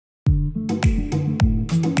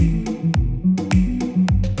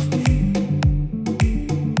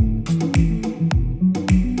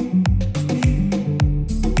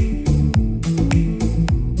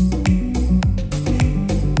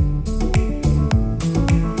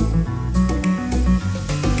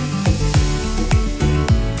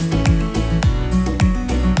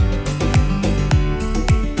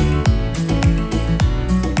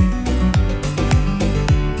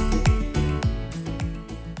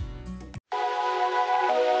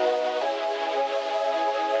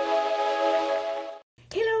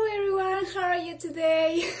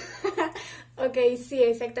Ok, sí,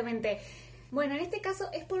 exactamente. Bueno, en este caso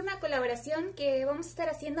es por una colaboración que vamos a estar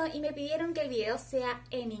haciendo y me pidieron que el video sea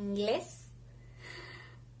en inglés.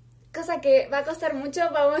 Cosa que va a costar mucho,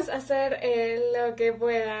 vamos a hacer lo que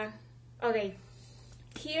pueda. Ok.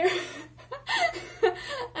 Here.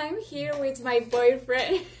 I'm here with my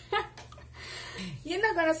boyfriend. Y él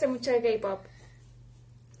no conoce mucho de K-pop.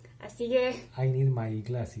 Así que... I need my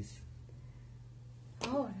glasses.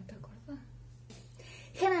 Oh, no te acuerdas.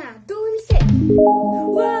 Hannah, dulce.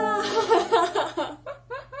 Wow.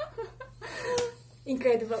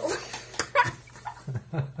 Incredible.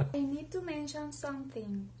 I need to mention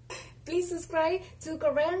something. Please subscribe to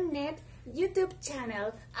Koreanet YouTube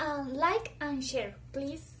channel and like and share,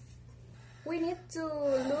 please. We need to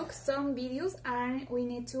look some videos and we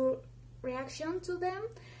need to reaction to them.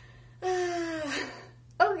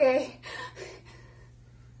 Okay.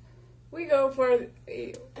 We go for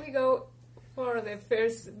the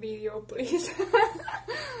first video, please.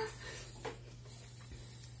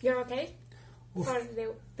 You're okay? Oof. For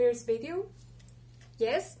the first video?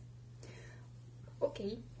 Yes?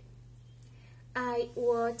 Okay. I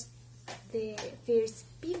watched the first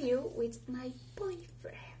video with my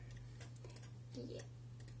boyfriend. Yeah.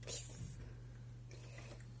 Please.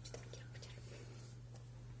 Yo también quiero escuchar.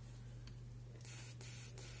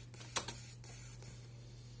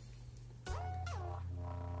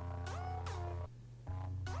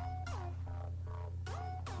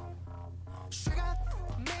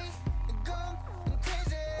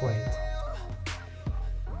 Wait.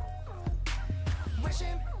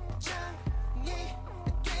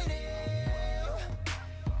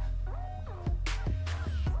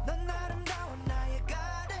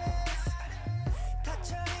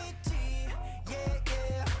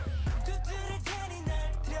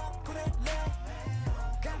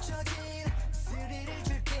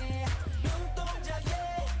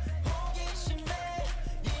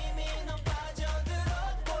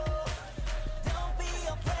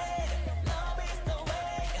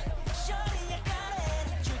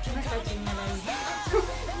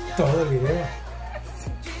 Todo el video.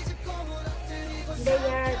 They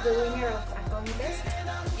are the winner of a contest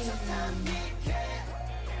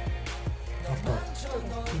Of course.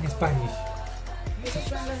 In Spanish. Ellos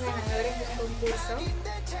son los ganadores de un concurso,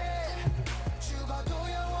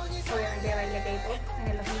 obviamente de baile K-pop, en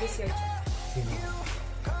el 2018. Sí, no.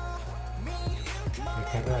 De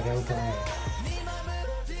carrera de auto.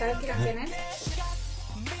 ¿Sabes qué canción es?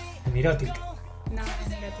 Mirotic. No,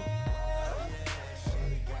 es Erotic.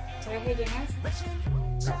 ¿Sabes de quién es?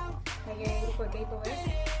 No. ¿De qué grupo de K-pop es?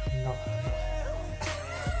 No.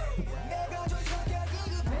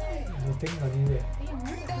 No tengo ni idea.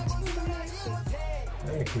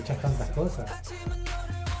 Escuchas tantas cosas.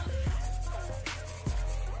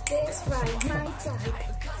 That's right, my type.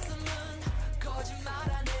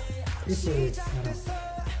 Ese es... No.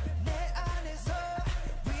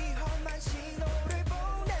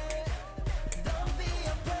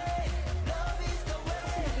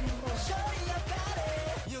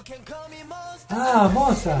 Ah,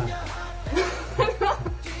 Moza.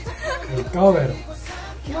 El cover.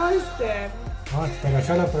 Monster. No, pero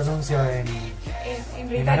yo lo pronuncio en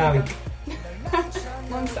británico. arábico.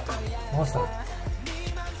 Monster. Moza.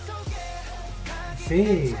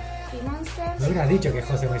 Sí. Y Monster. Me hubieras dicho que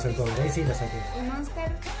José me hizo el cover. Ahí sí lo saqué. ¿Y Monster?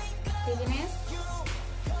 ¿De quién es?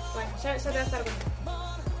 Bueno, ya te vas a dar cuenta.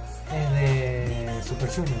 Es de Super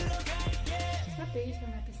Junior. No te dije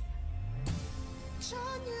una pista.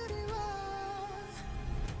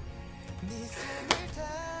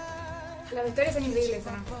 Las historias son increíbles,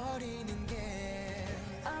 ¿o no?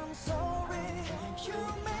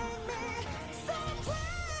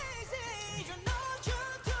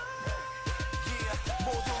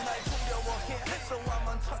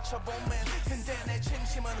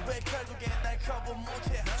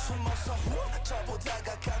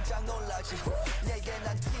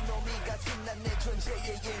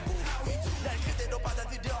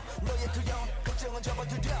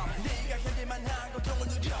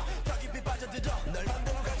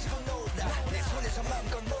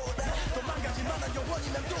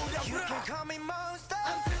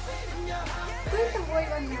 ¿Cuántos boy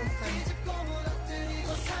band me gustan?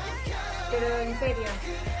 Pero en serio.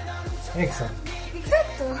 EXO.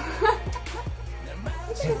 Exacto. Esta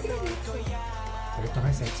canción es de EXO. Pero esto no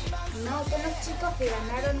es EXO. No, son los chicos que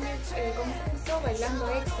ganaron el concurso bailando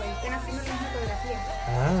EXO y están haciendo una fotografía.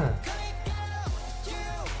 Ah.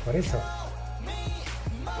 Por eso.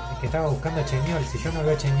 Es que estaba buscando a Cheñol. Si yo no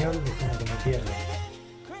veo a Cheñol, es como que me pierdo.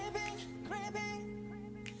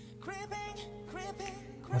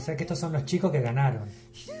 No sea que estos son los chicos que ganaron.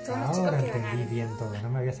 Son los chicos Ahora que entendí ganaron. bien todo, no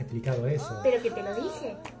me habías explicado eso. Pero que te lo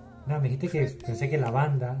dije. No, me dijiste que pensé que la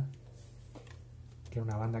banda, que era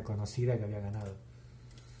una banda conocida que había ganado.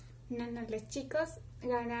 No, los chicos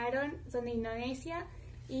ganaron, son de Indonesia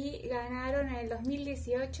y ganaron en el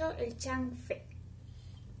 2018 el Changfe.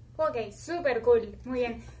 Ok, super cool, muy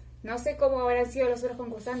bien. No sé cómo habrán sido los otros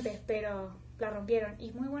concursantes, pero la rompieron.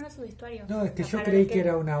 Y muy bueno su vestuario. No, es que yo Para creí los que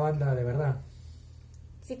era una banda de verdad.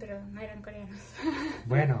 Sí, pero no eran coreanos.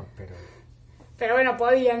 Bueno, pero... Pero bueno,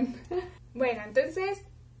 podían. Bueno, entonces,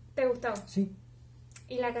 ¿te gustó? Sí,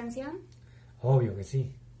 ¿Y la canción? obvio que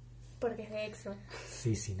sí. Porque es de EXO.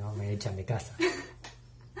 Sí, si no me echan de casa.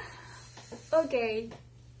 Okay.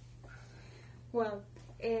 Well,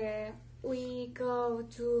 we go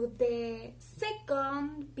to the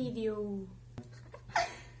second video.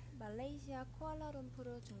 말레이시아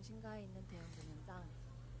쿠알라룸푸르 중심가에 있는 대형 공연장.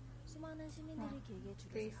 수많은 시민들이 길게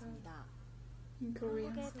줄을 섰습니다. In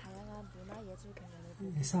Korean. 한국의 다양한 문화 예술 공연을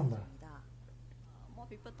보고 Samba. 있습니다. More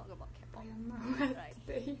people talk about K-pop, I don't know. right?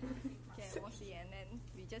 They- Can watch CNN.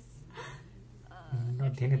 We just No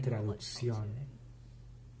tiene traducción.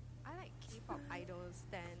 I like K-pop idols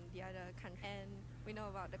than the other country, and we know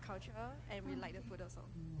about the culture, and we like the food also.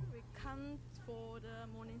 We come for the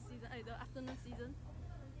morning season, the afternoon season.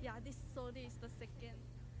 Yeah, this is the second.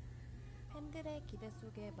 팬들의 기대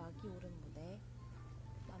속에 막이 오른 무대.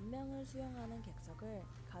 만 명을 수용하는 객석을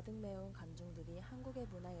가득 메운 관중들이 한국의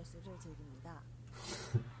문화 예술을 즐깁니다.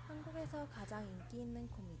 한국에서 가장 인기 있는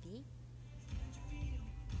코미디.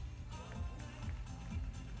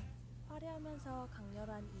 화려하면서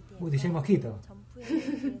강렬한 DJ Mosquito. 점프의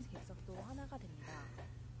연기의 객석도 하나가 됩니다.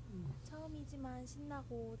 처음이지만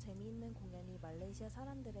신나고 재미있는 공연이 말레이시아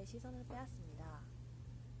사람들의 시선을 빼앗습니다.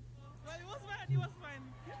 Well, it was fun. It was fun,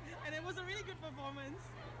 and it was a really good performance.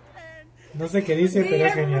 And No sé qué dice, pero They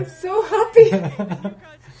es are genial. so happy.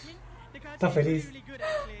 the culture Está is feliz. really good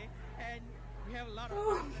actually, and we have a lot of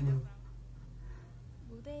fun.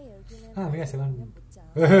 무대의 열기는 아, mira, se van. 공연 못지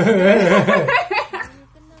않았습니다. 공연이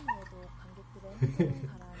끝난 후에도 관객들의 행동은 ¿Qué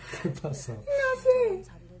가라앉지 pasó? 않고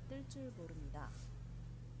자리를 뜰 줄 모릅니다.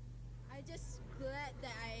 I just glad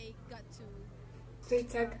that I got to They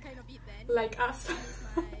talk kind of beat band. like us.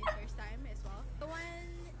 It's my first time as well. The one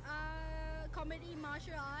comedy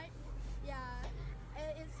martial art, yeah,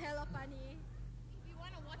 it's hella funny. If we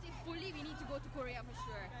want to watch it fully, we need to go to Korea for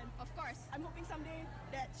sure. And Of course, I'm hoping someday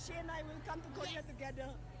that she and I will come to Korea together.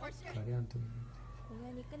 for sure. Korean to-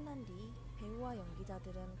 공연이 끝난 뒤 배우와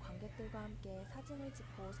연기자들은 관객들과 함께 사진을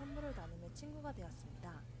찍고 선물을 나누며 친구가 되었습니다.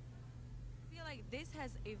 I feel like this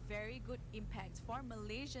has a very good impact for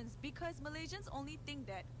Malaysians because Malaysians only think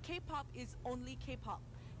that K-pop is only K-pop,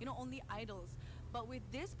 only idols. But with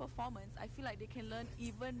this performance, I feel like they can learn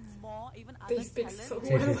even more, even other They speak talent. so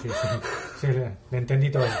Sí, sí, sí, sí. Sí, le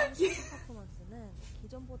entendí todo. 퍼포먼스는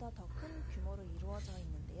기존보다 더 큰 규모로 이루어져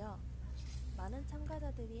있는데요. 많은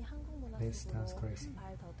참가자들이 한국 문화 This 속으로 sounds crazy. 한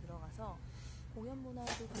발 더 들어가서 공연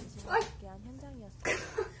문화에도 관심을 갖게 한 현장이었습니다.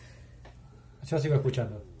 Yo sigo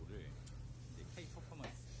escuchando. K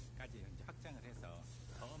퍼포먼스까지 이제 확장을 해서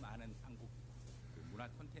더 많은 한국 그 문화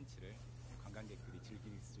콘텐츠를 관광객들이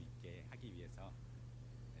즐길 수 있게 하기 위해서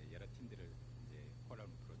여러 팀들을 이제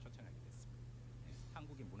콜라룸푸르로 초청하게 됐습니다.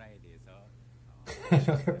 한국의 문화에 대해서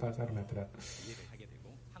Lo que pasaron atrás. 이해를 하게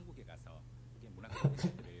되고 한국에 가서 한국의 문화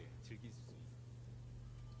콘텐츠들을 즐길 수 있게.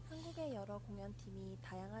 한국의 여러 공연팀이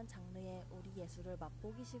다양한 장르의 우리 예술을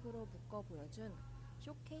맛보기식으로 묶어 보여준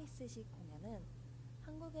쇼케이스식 공연은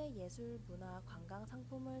한국의 예술, 문화, 관광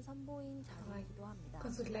상품을 선보인 자리이기도 합니다.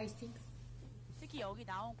 Con sus lightsticks. 특히 여기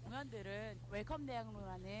나온 공연들은 웰컴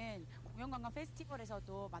대학로라는 공연관광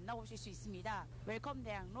페스티벌에서도 만나보실 수 있습니다. 웰컴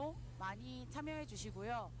대학로 많이 참여해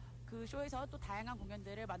주시고요. 그 쇼에서 또 다양한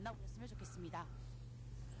공연들을 만나보셨으면 좋겠습니다.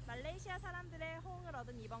 말레이시아 사람들의 호응을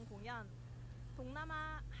얻은 이번 공연,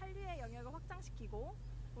 동남아 한류의 영역을 확장시키고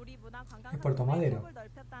우리 문화 관광 Puerto 상품의 Madero. 폭을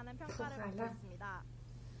넓혔다는 평가를 받고 있습니다.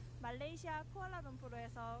 말레이시아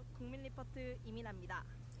쿠알라룸푸르에서 국민 리포트 이민아입니다.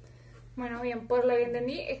 Bueno, bien, por lo que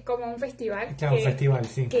entendí, es como un festival, Claro, un festival,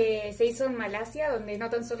 sí. que se hizo en Malasia, donde no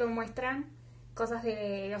tan solo muestran cosas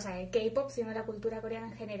de, o sea, de K-pop, sino la cultura coreana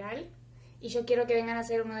en general. Y yo quiero que vengan a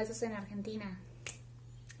hacer uno de esos en Argentina.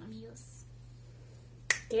 Amigos.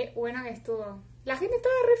 Qué bueno que estuvo. La gente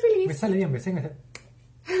estaba re Me feliz. sale bien, me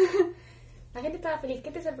La gente estaba feliz.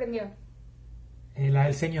 ¿Qué te sorprendió?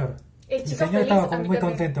 El señor. El El chico señor feliz, estaba a mí muy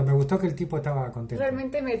también. contento. Me gustó que el tipo estaba contento.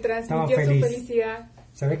 Realmente me Estaba transmitió su feliz. felicidad.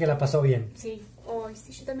 Se ve que la pasó bien. Sí. Hoy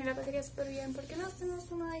sí, yo también la pasaría súper bien. ¿Por qué no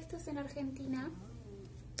hacemos uno de estos en Argentina?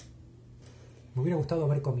 Me hubiera gustado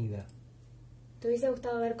ver comida. ¿Te hubiese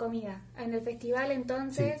gustado ver comida? En el festival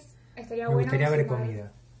entonces estaría Me bueno gustaría ver sumar,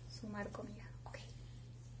 comida. sumar comida. Ok.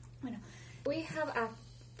 Bueno, we have a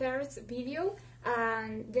first video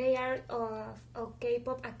and they are of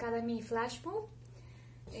K-Pop Academy Flash Move.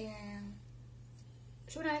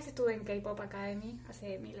 Yo una vez estuve en K-Pop Academy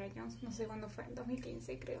hace 1000 años, no sé cuándo fue, en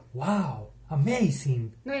 2015 creo. ¡Wow!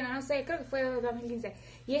 ¡Amazing! Bueno, no sé, creo que fue 2015.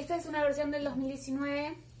 Y esta es una versión del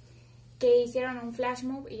 2019 que hicieron un flash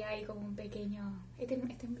move y hay como un pequeño... Este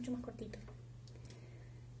es mucho más cortito.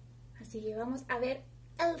 Así que vamos a ver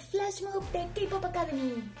el flash move de K-Pop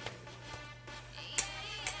Academy.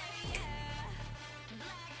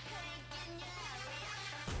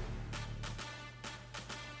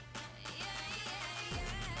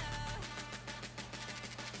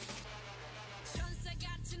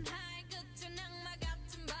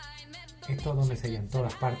 Esto donde sería en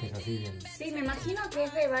todas partes así del... Sí, me imagino que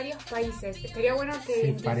es de varios países. Estaría bueno que Sí,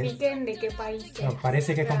 identifiquen de qué país es. No,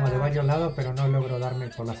 parece que es como de varios lados, pero no logro darme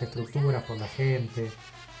por las estructuras, por la gente,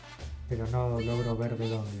 pero no logro ver de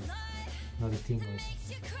dónde. No distingo eso.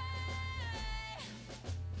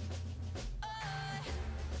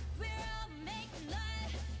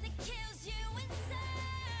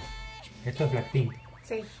 Esto es Blackpink.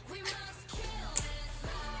 Sí,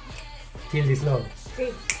 Kill This Love. sí.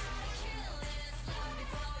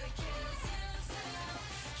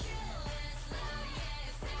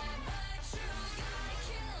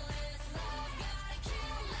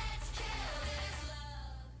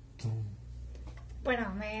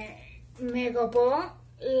 Bueno, me copó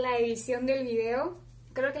la edición del video.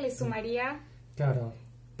 Creo que le sumaría Claro.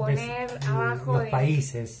 poner Ves abajo los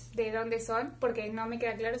países. de dónde son, porque no me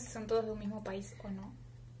queda claro si son todos de un mismo país o no.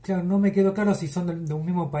 Claro, no me quedó claro si son de un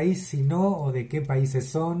mismo país, si no, o de qué países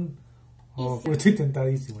son. O sí. estoy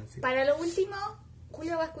tentadísimo. Sí. Para lo último,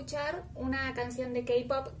 Julio va a escuchar una canción de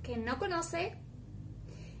K-pop que no conoce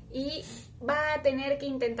y va a tener que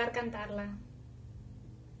intentar cantarla.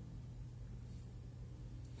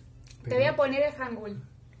 Te voy a poner el hangul.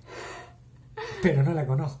 Pero no la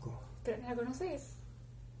conozco. ¿Pero no la conoces?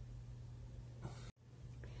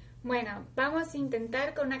 Bueno, vamos a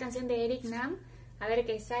intentar con una canción de Eric Nam. A ver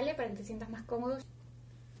qué sale para que te sientas más cómodo.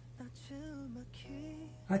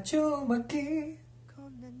 아초마키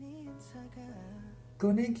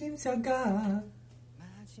고내김사가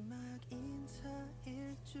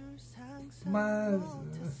맞서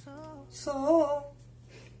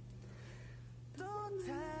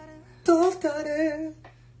또 다른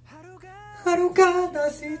하루가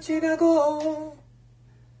다시 지나고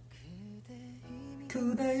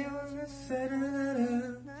그대의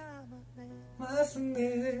새는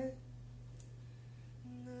맞네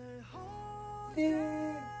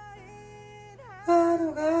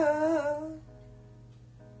하루가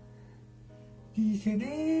이게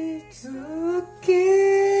내 죽기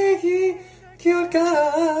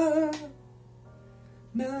기억가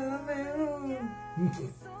남의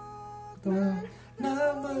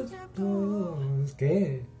남아도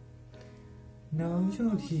게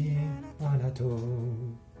너조리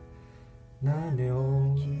않아도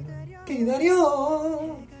나는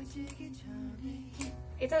기다려.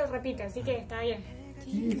 Esto lo repite, así que está bien.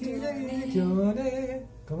 기다리기 전에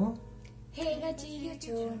 ¿Cómo? 해가 지기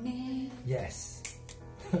전에 Yes.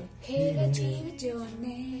 해가 지기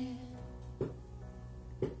전에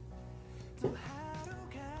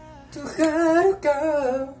또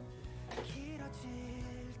하루가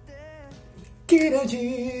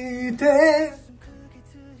길어질 때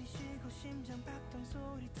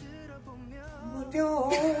무려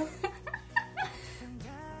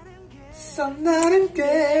썸나는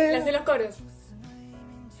게 Las de los coros.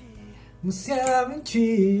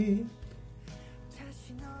 무사한지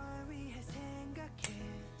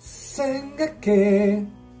생각해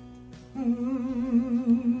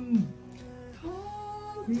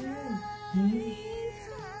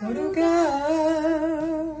하루가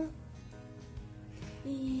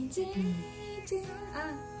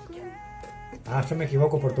Ah, yo me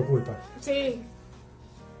equivoco por tu culpa. Sí.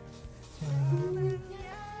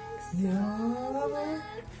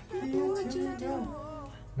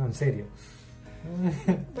 No, en serio.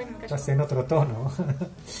 Bueno, Estás en otro tono.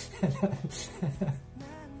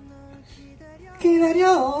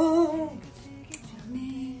 기다려.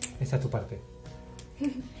 Esa es tu parte.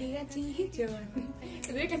 해가 지기 전에.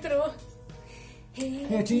 Tendría que estar vos.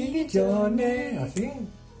 해가 지기 전에. ¿Así?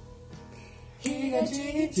 해가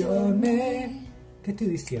지기 전에. ¿Qué estoy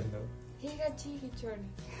diciendo? 해가 지기 전에.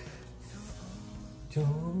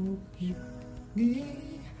 저기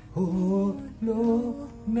홀로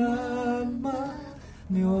남아면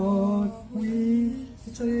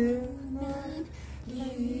이제는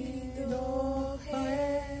리도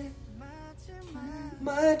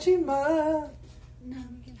하지마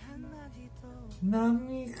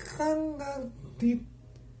남이 한가지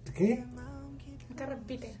 ¿qué? Acá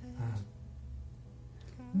repite. Ah.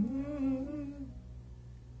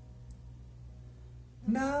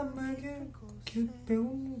 남에게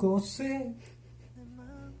깊은 곳에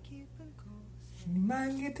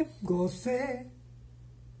만 깊은 곳에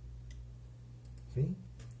 ¿Sí?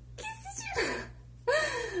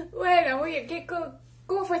 Bueno, muy bien.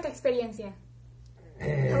 ¿Cómo fue esta experiencia?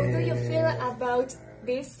 How do you feel about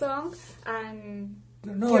this song and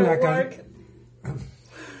No, your la work?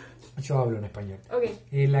 Yo hablo en español.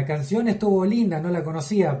 Okay. La canción estuvo linda, no la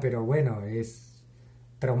conocía, pero bueno, es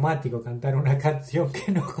traumático cantar una canción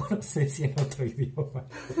que no conoces en otro idioma.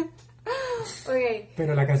 Okay.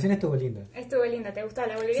 Pero la canción estuvo linda. Estuvo linda, ¿te gustó?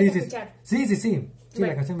 ¿La volverías a escuchar? Sí, Bueno.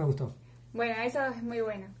 la canción me gustó. Bueno, eso es muy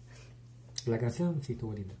bueno. La canción sí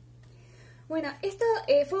estuvo linda. Bueno, esto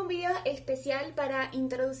fue un video especial para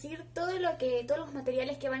introducir todos los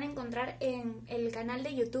materiales que van a encontrar en el canal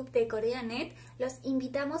de YouTube de Koreanet. Los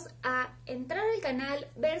invitamos a entrar al canal,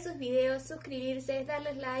 ver sus videos, suscribirse,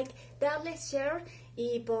 darles like, darles share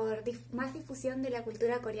y por más difusión de la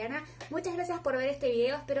cultura coreana. Muchas gracias por ver este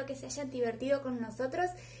video, espero que se hayan divertido con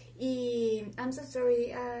nosotros y I'm so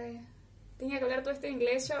sorry, tenía que hablar todo esto en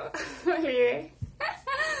inglés, yo me olvidé.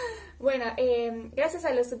 Bueno, gracias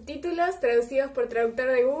a los subtítulos traducidos por traductor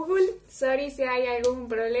de Google. Sorry si hay algún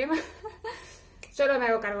problema. Yo no me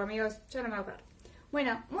hago cargo, amigos. Yo no me hago cargo.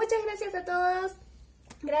 Bueno, muchas gracias a todos.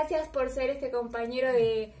 Gracias por ser este compañero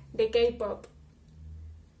de K-pop.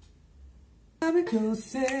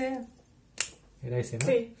 Era ese, ¿no?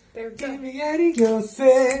 Sí, te gustó.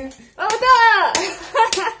 ¡Vamos todos!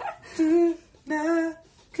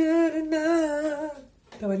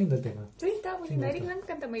 Estaba lindo el tema. Sí, estaba muy lindo. Eric Lam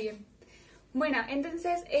canta muy bien. Bueno,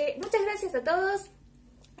 entonces, muchas gracias a todos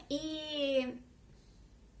y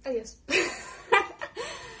adiós.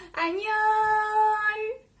 ¡Añón!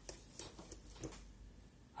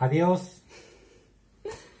 Adiós.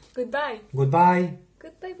 Goodbye. Goodbye.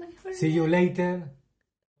 Goodbye, my friend. See you later.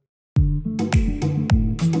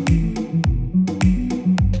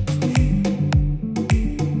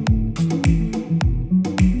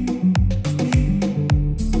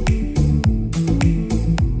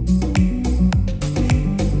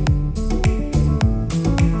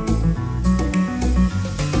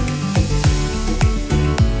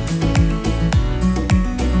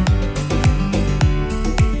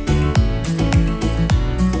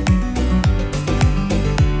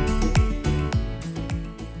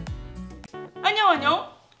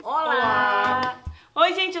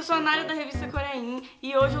 Oi gente, eu sou a Nara da revista Corein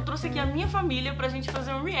e hoje eu trouxe aqui a minha família pra gente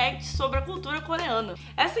fazer um react sobre a cultura coreana.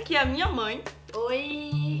 Essa aqui é a minha mãe.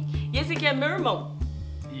 Oi! E esse aqui é meu irmão.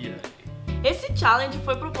 Esse challenge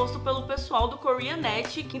foi proposto pelo pessoal do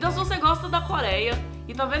Koreanet, então se você gosta da Coreia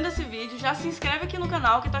e tá vendo esse vídeo, já se inscreve aqui no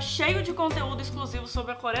canal que tá cheio de conteúdo exclusivo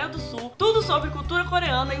sobre a Coreia do Sul, tudo sobre cultura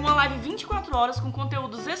coreana e uma live 24 horas com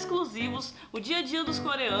conteúdos exclusivos, o dia a dia dos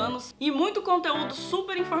coreanos e muito conteúdo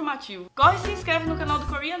super informativo. Corre e se inscreve no canal do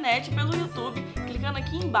Koreanet pelo YouTube, clicando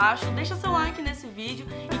aqui embaixo, deixa seu like nesse vídeo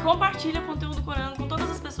e compartilha conteúdo coreano com todas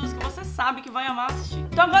as pessoas que você sabe que vai amar assistir.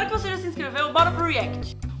 Então agora que você já se inscreveu, bora pro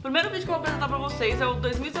react! O primeiro vídeo que eu vou apresentar pra vocês é o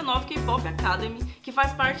 2019 K-Pop Academy, que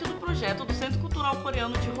faz parte do projeto do Centro Cultural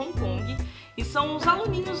Coreano de Hong Kong. E são os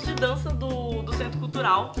aluninhos de dança do Centro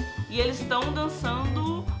Cultural. E eles estão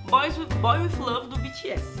dançando Boy With Love do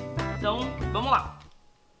BTS. Então, vamos lá!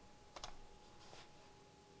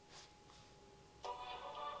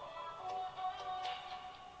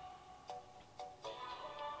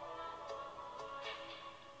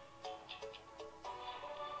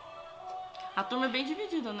 A turma é bem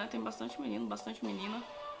dividida, né? Tem bastante menino, bastante menina.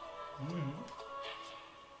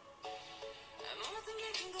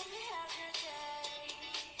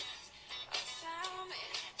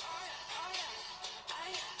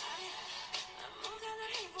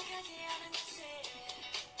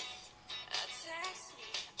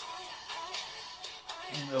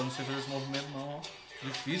 Eu não sei fazer esse movimento não, ó.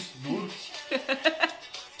 Difícil, duro.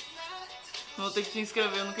 Vou ter que te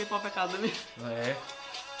inscrever no K-Pop Academy. É.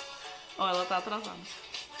 Ó, ela tá atrasada.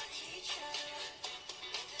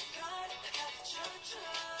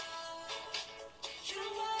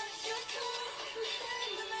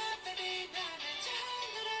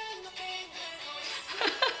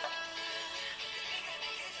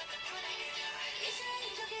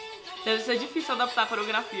 Deve ser difícil adaptar a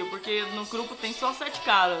coreografia, porque no grupo tem só 7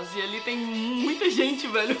 caras e ali tem muita gente,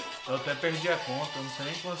 velho. Eu até perdi a conta, eu não sei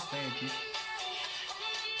nem quantos tem aqui.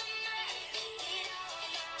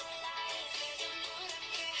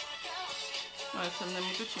 Essa menina é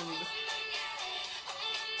muito tímida.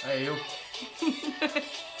 É eu.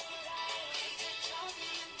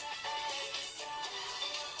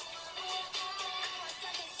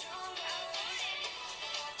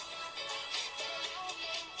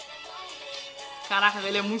 Caraca,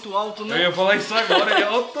 ele é muito alto, né? Eu ia falar isso agora, ele é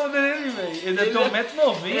alto nele, velho. Ele deve ter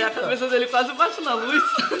 1,90m. A cabeça dele quase bate na luz.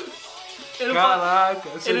 Ele Caraca,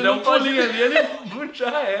 pode, se ele der não um pode pulinho ali, ele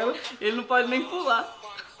já era. Ele não pode nem pular.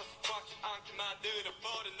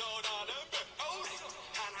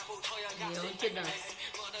 E eu que danço.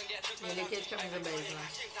 Ele que é de camisa bege lá.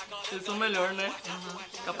 Eles são melhor, né?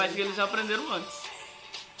 Capaz que eles já aprenderam antes.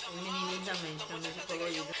 O menininho também, de camisa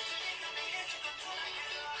colorida.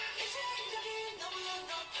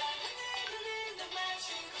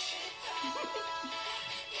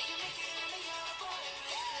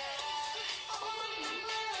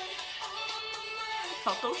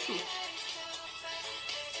 Faltou o chute.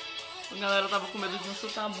 A galera tava com medo de não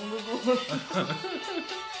chutar a bunda do outro.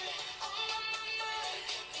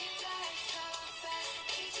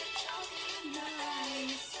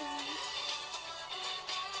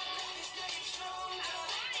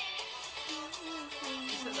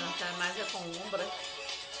 Você dança mais é com ombro.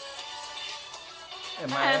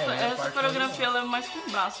 Essa coreografia ela é mais com o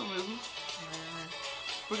braço mesmo.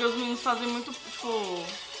 Porque os meninos fazem muito, tipo,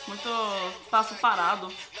 muito passo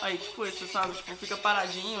parado. Aí, tipo, esse, sabe? Tipo, fica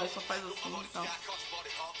paradinho, aí só faz assim e tal.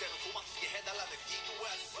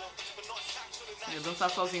 Dançar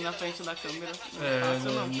sozinho na frente da câmera não é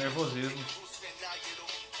fácil, não. Nervosismo.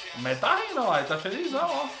 Mas tá rindo, ó. Ele tá felizão,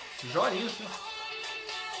 ó. Joinha, assim.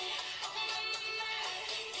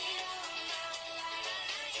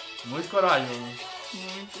 Muito corajoso.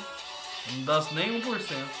 Muito. Não danço nem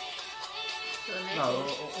 1%. Não,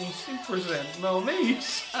 uns 5%. Não, nem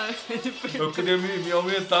isso. Eu queria me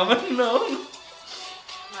aumentar, mas não.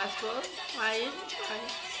 Mas pô, aí não vai.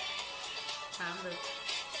 Nada.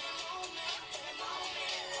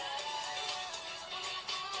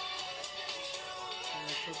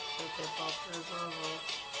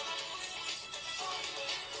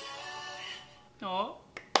 Ó.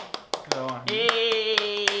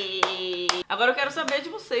 Agora eu quero saber de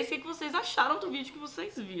vocês, o que vocês acharam do vídeo que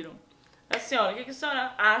vocês viram. A senhora, o que a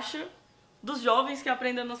senhora acha dos jovens que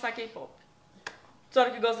aprendem a dançar K-pop? A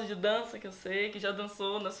senhora que gosta de dança, que eu sei, que já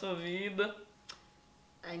dançou na sua vida.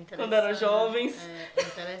 É interessante. Quando eram jovens. É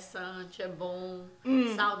interessante, é bom,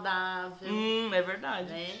 saudável. É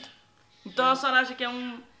verdade. Né? Então a senhora acha que é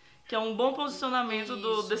um bom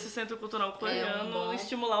posicionamento desse Centro Cultural Coreano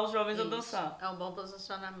estimular os jovens a dançar. É um bom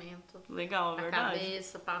posicionamento. Legal, é verdade. Pra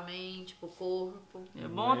cabeça, pra mente, pro corpo. É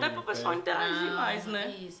bom até pro pessoal interagir mais, né?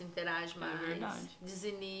 Isso, interage mais. É verdade.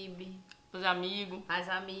 Desinibe. Fazer amigo. Faz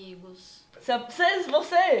amigos.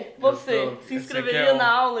 Você se inscreveria na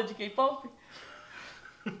aula de K-pop?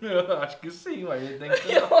 Eu acho que sim, mas ele tem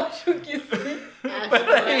que... Eu acho que sim.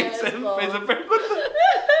 Peraí, você não fez a pergunta.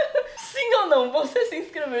 Sim ou não? Você se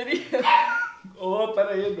inscreveria?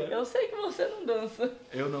 Peraí, né? Eu sei que você não dança.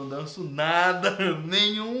 Eu não danço nada,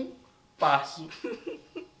 nenhum passo.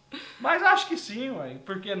 Mas acho que sim, ué.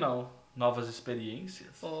 Por que não? Novas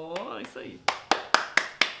experiências. Isso aí.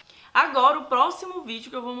 Agora, o próximo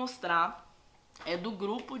vídeo que eu vou mostrar é do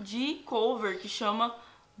grupo de cover que chama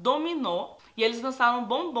Dominó. E eles dançaram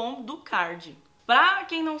Bombom do Card. Pra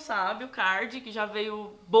quem não sabe, o Card, que já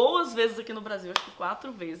veio boas vezes aqui no Brasil, acho que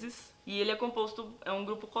 4 vezes. E ele é um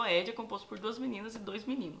grupo coed, é composto por 2 meninas e 2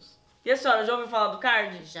 meninos. E a senhora, já ouviu falar do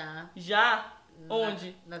Card? Já. Já?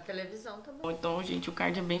 Onde? Na televisão também. Então, gente, o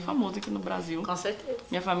Card é bem famoso aqui no Brasil. Com certeza.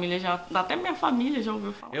 Minha família já... Até minha família já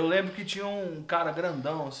ouviu falar. Eu lembro que tinha um cara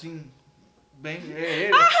grandão, assim, bem...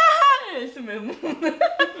 É esse mesmo.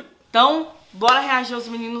 Então, bora reagir aos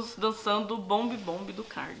meninos dançando Bomb Bomb do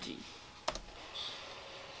Card.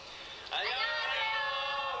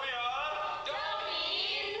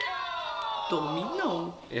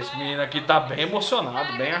 Dominó. Esse menino aqui tá bem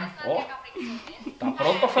emocionado, bem... Ó, tá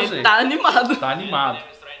pronto pra fazer. Ele tá animado. Tá animado.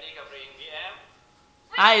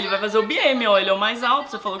 Ele vai fazer o BM, ó. Ele é o mais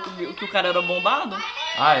alto. Você falou que o cara era bombado?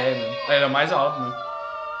 É, né? Ele é mais alto, né?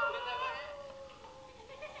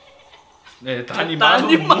 Ele tá animado,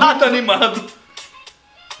 muito animado.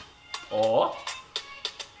 Ó.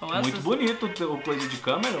 Muito bonito o coisa de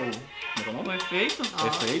câmera, o efeito.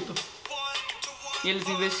 Efeito. E eles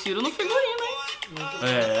investiram no figurino, hein?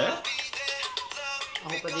 A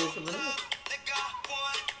roupa deles é bonita.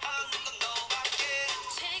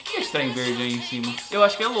 Que esse trem verde aí em cima? Eu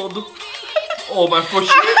acho que é lodo. Mas ficou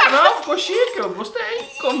chique. Não, ficou chique. Eu gostei.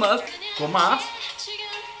 Ficou massa. Ficou massa.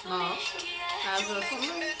 Nossa. As duas são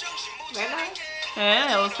verdade.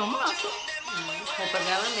 Elas são massa. A roupa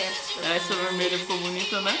dela mesmo. Essa vermelha ficou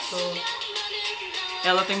bonita, né?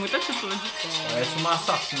 Ela tem muita atitude. Parece uma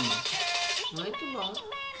assassina. Muito bom.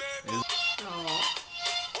 Ex-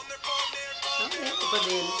 Também é culpa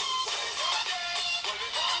deles.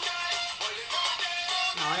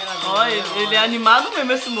 Não, ela Ó, ele é animado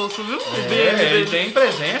mesmo, esse moço, viu? O BM ele dele. tem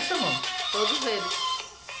presença, mano. Todos eles.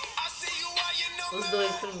 Os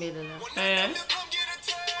dois primeiro, né? É.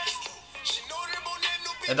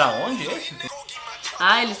 É da onde esse?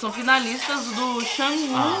 Ah, eles são finalistas do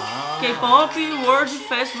Hallyu K-Pop World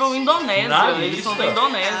Festival Indonésia. Finalista. Eles são da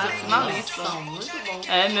Indonésia, finalistas. São muito bom.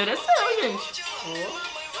 É, mereceu, gente.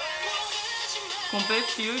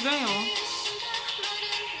 Competiu e ganhou.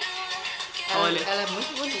 Olha, Ela é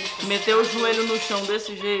muito bonita. meteu o joelho no chão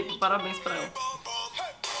desse jeito, parabéns pra ela.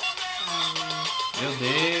 Meu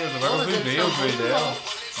Deus, agora eu fui ver o joelho dela.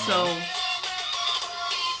 São.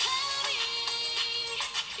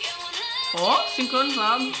 Ó,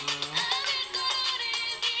 sincronizado.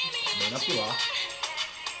 Bem na pilar.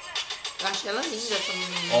 Eu achei ela linda essa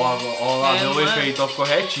menina. Ó lá, deu o não é? efeito, ó, ficou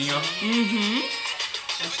retinho, ó. Uhum.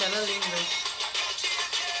 Eu achei ela linda.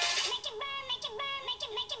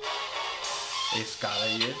 Esse cara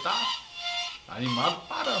aí, ele tá animado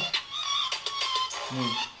para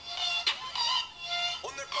muito.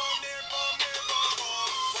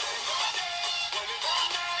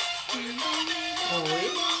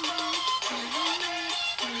 Oi?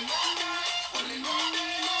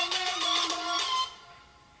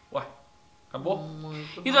 Ué, acabou?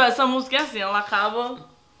 Muito Então, essa música é assim, ela acaba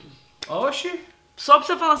Oxi. só pra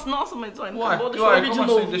você falar assim, nossa, mas olha, não acabou, deixa eu ouvir de como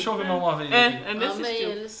novo. assim? Deixa eu ouvir mais uma vez. É, aqui. é nesse Amei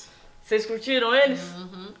estilo. eles. Vocês curtiram eles?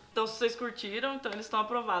 Uhum. Então, se vocês curtiram, então eles estão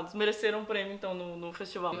aprovados. Mereceram um prêmio, então, no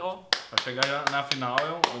festival. Ó, Pra chegar na final,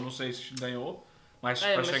 eu não sei se ganhou, mas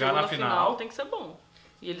pra mas chegar chegou na final. tem que ser bom.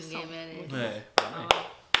 E eles Ninguém são. merece. É,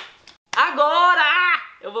 Agora,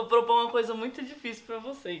 eu vou propor uma coisa muito difícil pra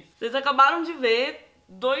vocês. Vocês acabaram de ver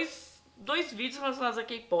dois vídeos relacionados a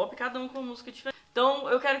K-pop, cada um com uma música diferente. Então,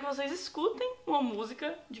 eu quero que vocês escutem uma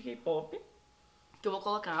música de K-pop, que eu vou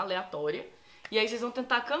colocar aleatória, e aí vocês vão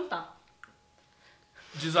tentar cantar.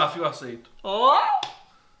 Desafio aceito. Ó!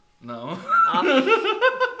 Não.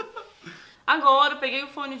 Agora, eu peguei o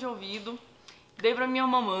fone de ouvido, dei pra minha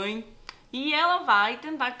mamãe, e ela vai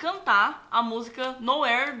tentar cantar a música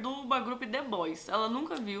Nowhere do grupo The Boys. Ela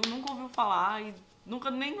nunca viu, nunca ouviu falar e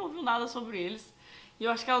nunca nem ouviu nada sobre eles. E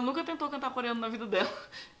eu acho que ela nunca tentou cantar coreano na vida dela.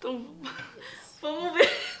 Então, vamos ver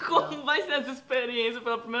como vai ser essa experiência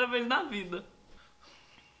pela primeira vez na vida.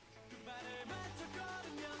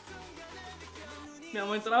 Minha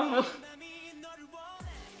mãe travou.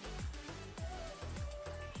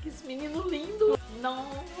 Esse menino lindo.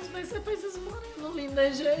 Nossa, mas você faz esse moreno lindo,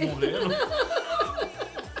 né, gente? Moreno?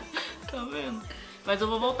 Tá vendo? Mas eu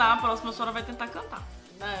vou voltar, a próxima senhora vai tentar cantar.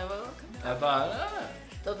 Não, eu vou cantar.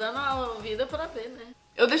 Tô dando uma ouvida pra ver, né?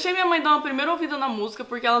 Eu deixei minha mãe dar uma primeira ouvida na música,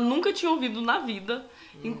 porque ela nunca tinha ouvido na vida.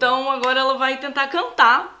 Então agora ela vai tentar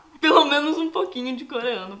cantar pelo menos um pouquinho de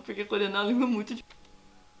coreano, porque coreano é uma língua muito difícil.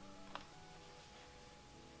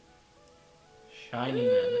 Shining,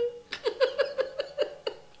 né?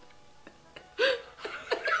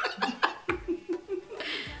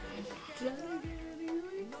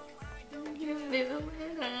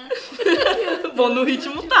 Bom, no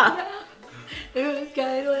ritmo tá. Eu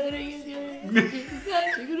quero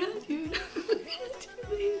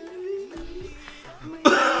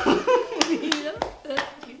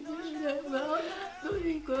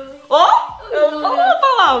Ó! Eu não falei a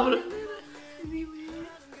palavra.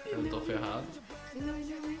 Eu tô ferrado.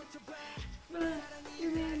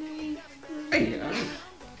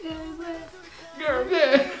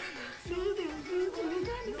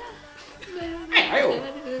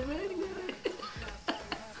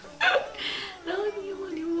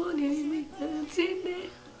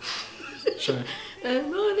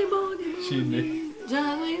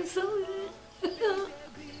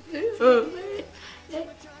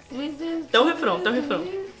 Até o refrão, até o refrão.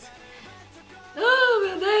 Oh,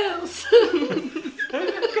 meu Deus!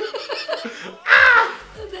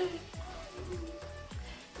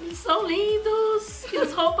 Eles são lindos, que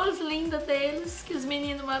as roupas lindas deles, que os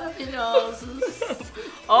meninos maravilhosos.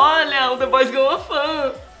 Olha, o The Boys ganhou uma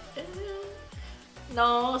fã.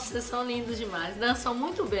 Nossa, são lindos demais, dançam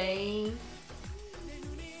muito bem.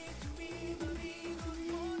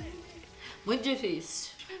 Muito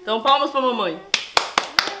difícil. Então, palmas pra mamãe.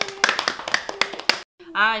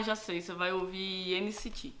 Ai, já sei, você vai ouvir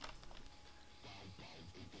NCT.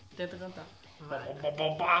 Tenta cantar.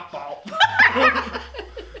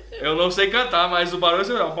 Eu não sei cantar, mas o barulho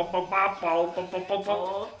você vai.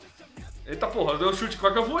 Eita porra, deu um chute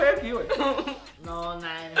qual que eu voei aqui, ué. Não,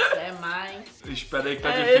 né? Isso é mais. Espera aí que tá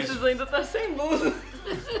É, difícil. esses ainda tá sem luz.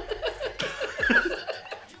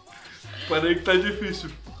 Peraí que tá difícil.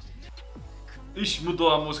 Ixi, mudou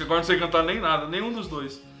a música. Agora não sei cantar nem nada, nenhum dos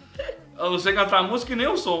dois. Eu não sei cantar a música e nem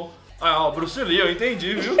o som. Ah, ó, Bruce Lee, eu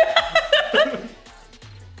entendi, viu?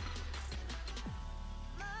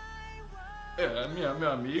 É,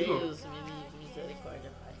 meu amigo. Deus me livre,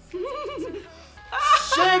 misericórdia, Pai.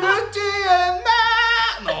 Chega o dia,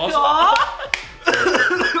 né? Nossa!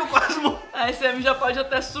 Eu quase morri. A SM já pode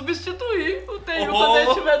até substituir o TU quando ele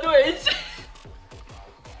estiver doente.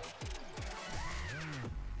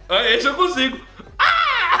 Esse eu consigo.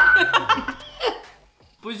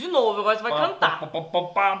 Pus de novo, agora você vai cantar.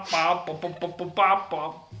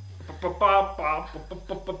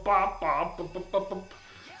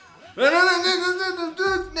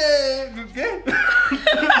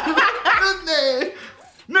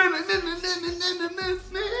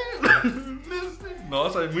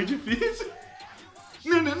 Nossa, é muito difícil.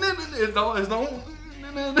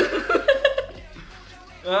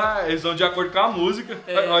 Eles vão de acordo com a música.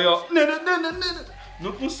 Aí, ó.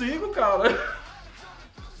 Não consigo, cara.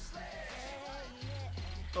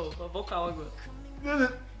 Tô vocal agora.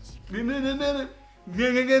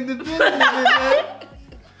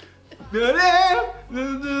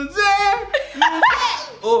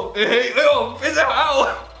 Oh, errei, eu fiz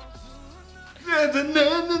errado.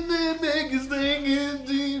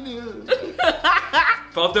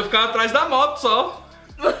 Falta eu ficar atrás da moto só.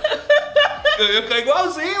 Eu ia ficar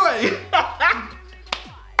igualzinho, aí.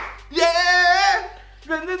 Yeah!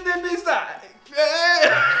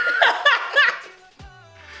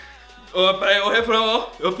 Oh, peraí, o refrão,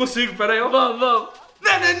 ó. Eu consigo, peraí, ó. Vamos.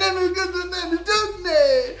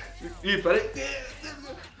 Ih, peraí.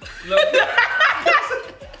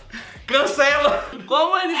 Cancela!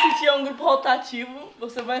 Como a NCT é um grupo rotativo,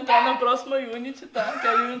 você vai entrar na próxima Unity, tá? Que é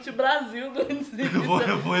a Unity Brasil do NCT.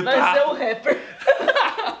 Eu vou entrar. Vai ser o rapper.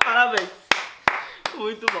 Parabéns.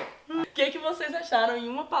 Muito bom. O que vocês acharam em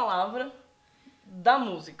uma palavra da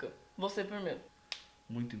música? Você primeiro.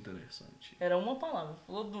 Muito interessante. Era uma palavra,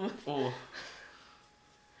 falou duas. Oh.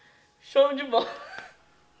 Show de bola.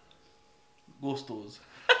 Gostoso.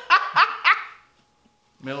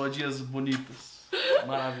 Melodias bonitas.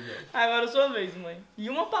 Maravilhoso. Agora é sua vez, mãe. E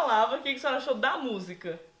uma palavra, o que a senhora achou da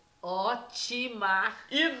música? Ótima.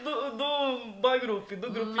 E do boy group,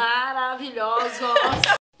 do grupo. Maravilhosos.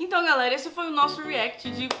 Então, galera, esse foi o nosso react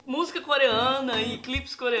de música coreana e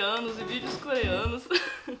clipes coreanos e vídeos coreanos.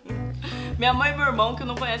 Minha mãe e meu irmão, que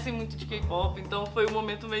não conhecem muito de K-pop, então foi um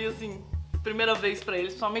momento meio assim, primeira vez pra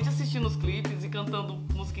eles, somente assistindo os clipes e cantando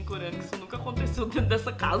música em coreano, que isso nunca aconteceu dentro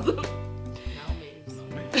dessa casa. Não mesmo.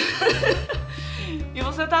 E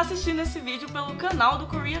você tá assistindo esse vídeo pelo canal do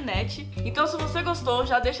Koreanet. Então se você gostou,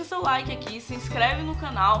 já deixa seu like aqui, se inscreve no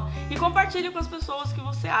canal e compartilha com as pessoas que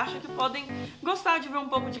você acha que podem gostar de ver um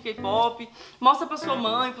pouco de K-pop. Mostra pra sua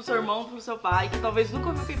mãe, pro seu irmão, pro seu pai, que talvez nunca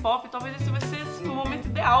ouviu K-pop, talvez esse vai ser assim, o momento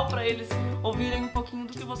ideal pra eles ouvirem um pouquinho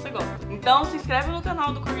do que você gosta. Então se inscreve no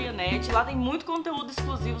canal do Koreanet, lá tem muito conteúdo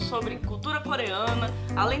exclusivo sobre cultura coreana.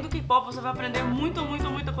 Além do K-pop, você vai aprender muita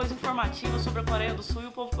coisa informativa sobre a Coreia do Sul e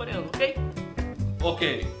o povo coreano, ok?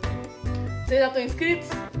 Ok. Vocês já estão inscritos?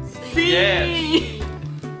 Sim! Yes.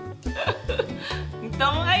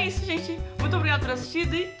 Então é isso, gente. Muito obrigada por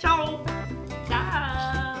assistir e tchau! Tchau!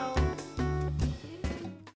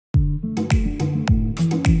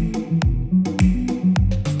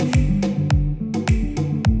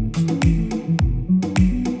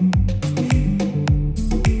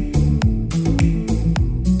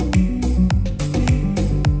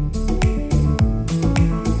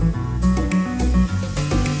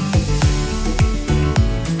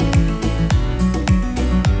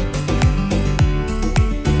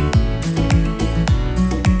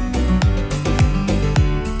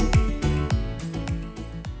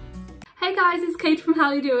 Katy from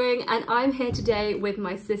Hallyu Doing, and I'm here today with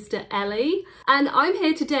my sister Ellie, and I'm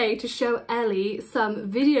here today to show Ellie some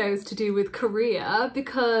videos to do with Korea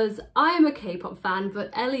because I am a K-pop fan but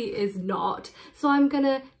Ellie is not, so I'm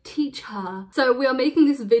gonna teach her. So we are making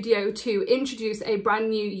this video to introduce a brand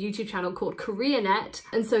new YouTube channel called Koreanet,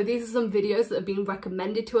 and so these are some videos that have been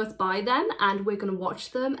recommended to us by them and we're gonna watch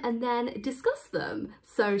them and then discuss them.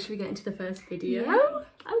 So should we get into the first video? Yeah.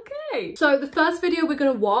 Okay. So the first video we're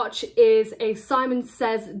gonna watch is a Simon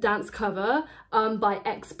Says dance cover by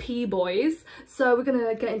XP Boys. So we're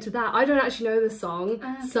gonna get into that. I don't actually know the song,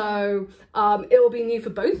 so it will be new for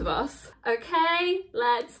both of us. Okay,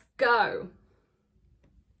 let's go.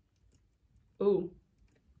 Ooh.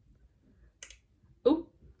 Ooh.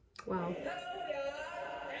 Wow.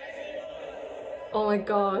 Oh my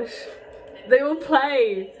gosh. They will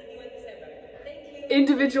play.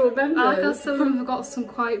 individual members. I like how some of them have got some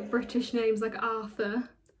quite British names, like Arthur.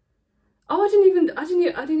 Oh, I didn't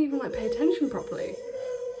even like pay attention properly.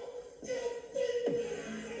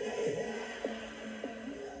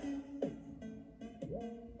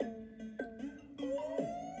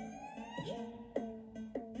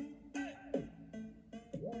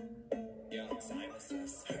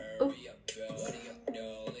 Oh.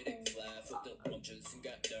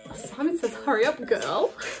 Simon says, "Hurry up,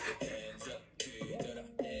 girl."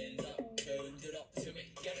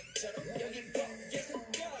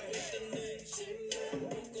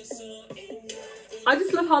 I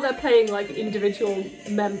just love how they're playing like individual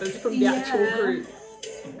members from the actual group.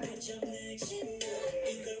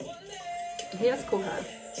 He has cool hair.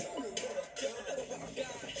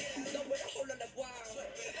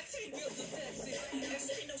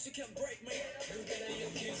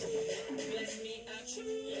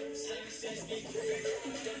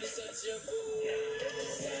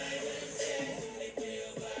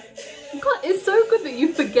 God, it's so good that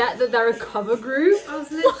you forget that they're a cover group. I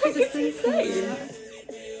was literally just thinking that.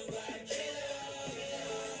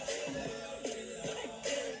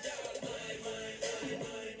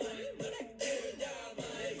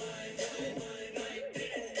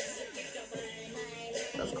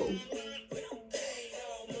 That's cool.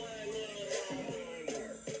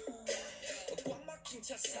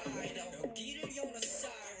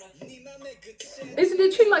 It's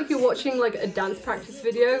literally like you're watching like a dance practice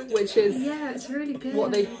video, which is it's really good.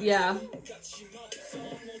 What they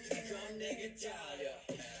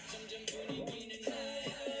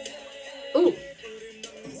Ooh,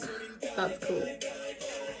 that's cool.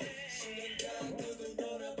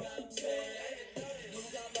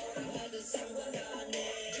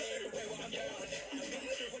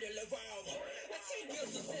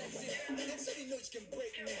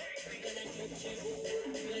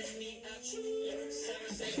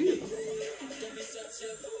 Shoot.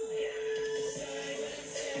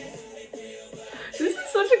 This is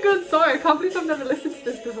such a good song. I can't believe I've never listened to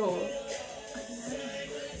this before.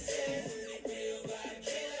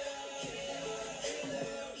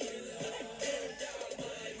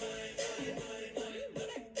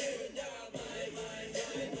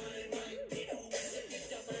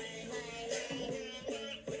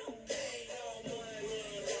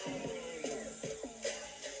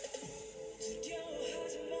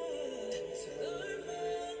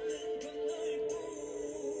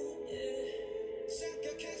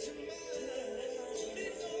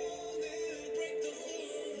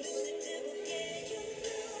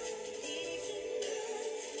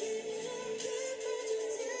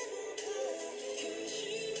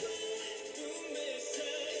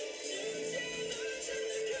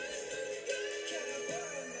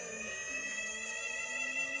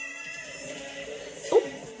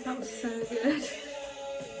 That was so good.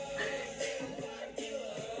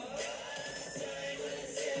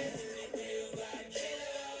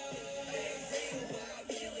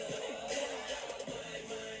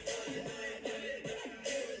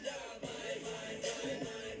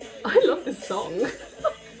 I love this song.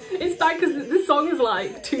 It's bad because this song is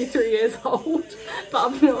like 2-3 years old, but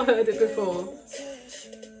I've not heard it before.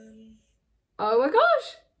 Oh my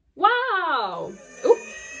gosh! Wow! Ooh.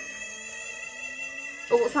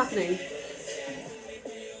 Oh, what's happening?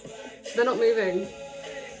 They're not moving.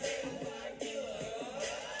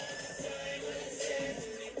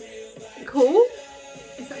 Cool.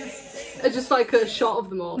 It's just like a shot of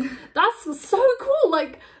them all. That's so cool.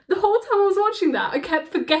 Like the whole time I was watching that, I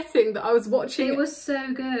kept forgetting that I was watching. It was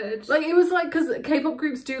so good. Like it was like, because K-pop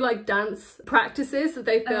groups do like dance practices that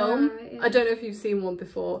they film. Yeah. I don't know if you've seen one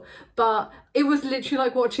before, but it was literally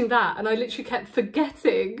like watching that, and I literally kept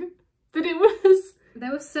forgetting that it was. They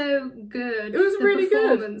were so good. It was really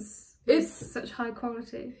good. It's such high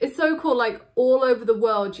quality. It's so cool. Like all over the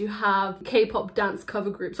world you have K-pop dance cover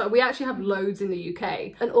groups. Like we actually have loads in the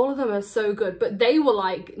UK, and all of them are so good, but they were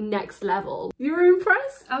like next level. You were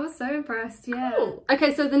impressed? I was so impressed, yeah. Cool.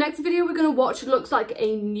 Okay, so the next video we're gonna watch looks like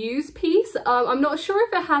a news piece. I'm not sure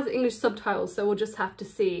if it has English subtitles, so we'll just have to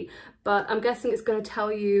see. But I'm guessing it's going to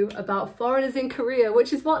tell you about foreigners in Korea,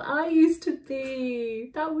 which is what I used to be.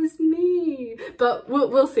 That was me. But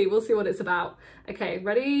we'll see. We'll see what it's about. Okay,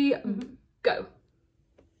 ready? Go.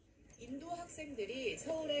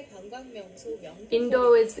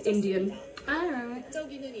 Indo is Indian. Alright.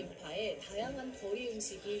 적이는 인파의 다양한 거리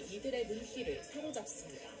음식이 이들의 눈길을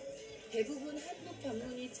사로잡습니다. 대부분 한국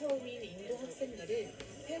방문이 처음인 인도 학생들은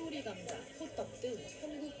회오리 감자, 호떡 등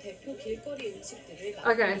한국 대표 길거리 음식들을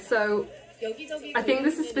Okay, so I think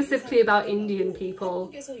this is specifically about Indian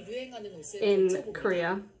people in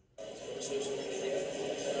Korea.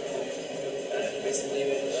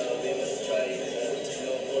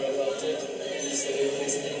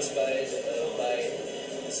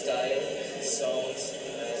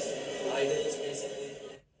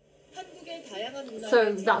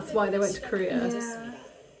 that's why they went to Korea.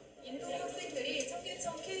 인도 학생들이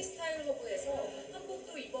청계천 K-스타일 허브에서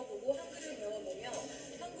한복도 입어보고 한글을 배워보며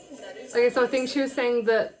한국 문화를 Okay, so I think she was saying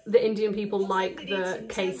that the Indian people like the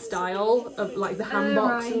K style of like the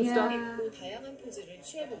hanboks and stuff. 다양한 포즈를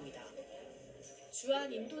취해봅니다.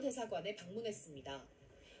 주한 인도 대사관에 방문했습니다.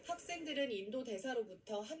 학생들은 인도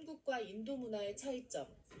대사로부터 한국과 인도 문화의 차이점,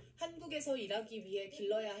 한국에서 일하기 위해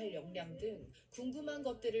길러야 할 역량 등 궁금한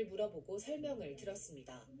것들을 물어보고 설명을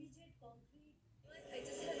들었습니다. I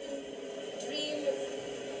just had this dream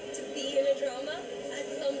to be in a drama at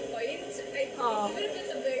some point. Even if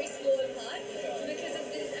it's a very small part, because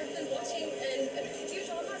I've been watching, and a few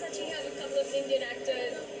dramas actually have a couple of Indian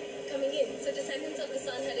actors coming in. So Descendants of the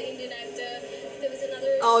Sun had an Indian actor. There was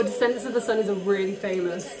another. Oh, Descendants of the Sun is a really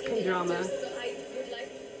famous K-drama. So I would like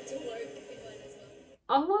to work in one as well.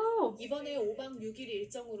 Oh wow! 이번에 5박 6일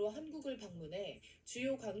일정으로 한국을 방문해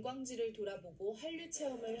주요 관광지를 돌아보고 한류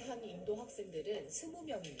체험을 한 인도 학생들은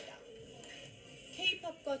 20명입니다.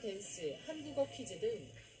 K-팝과 댄스, 한국어 퀴즈 등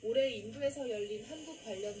올해 인도에서 열린 한국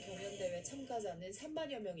관련 경연대회 참가자는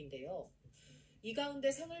 3만여 명인데요. 이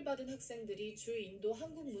가운데 상을 받은 학생들이 주 인도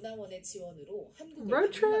한국문화원의 지원으로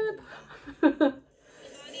한국을 방문한 겁니다.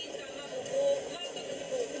 많이 드라마 보고 음악도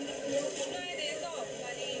듣고 문화에 대해서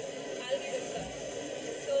많이 알게 됐어요.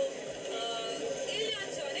 So 1년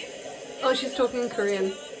전에 Oh, she's talking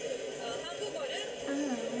Korean. 한국어를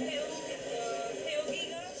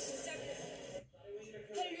배우기가 시작했어요.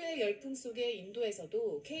 한류의 열풍 속에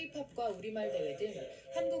인도에서도 K-팝과 우리말 대회 등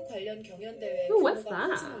한국 관련 경연 대회 Ooh, what's 규모가 that?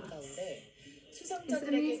 커지는 가운데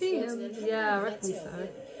수상자들에게 주어지는 한국 문화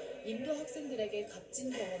체험은 인도 학생들에게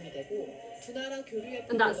값진 경험이 되고 두 나라 교류의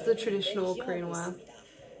And that's the traditional Korean wear.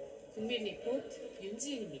 국민 리포트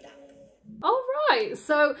윤지인입니다. Oh right,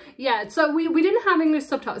 so yeah, so we didn't have English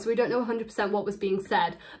subtitles, so we don't know 100% what was being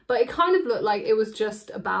said, but it kind of looked like it was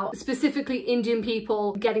just about specifically Indian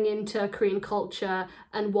people getting into Korean culture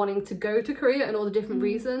and wanting to go to Korea and all the different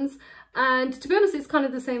reasons. And to be honest, it's kind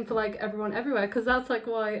of the same for like everyone everywhere, because that's like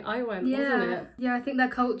why I went, wasn't it? Yeah, I think their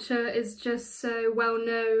culture is just so well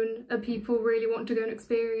known and people really want to go and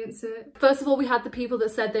experience it. First of all, we had the people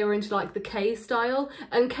that said they were into like the K style,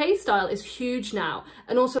 and K style is huge now,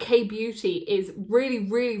 and also K beauty is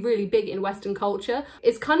really big in Western culture.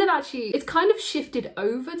 It's kind of shifted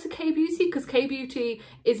over to K beauty, because K beauty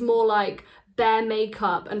is more like bare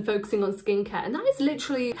makeup and focusing on skincare, and that is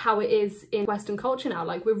literally how it is in Western culture now.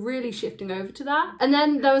 Like, we're really shifting over to that. And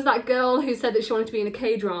then there was that girl who said that she wanted to be in a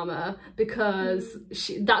K-drama because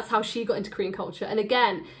that's how she got into Korean culture. And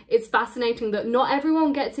again, it's fascinating that not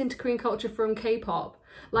everyone gets into Korean culture from K-pop.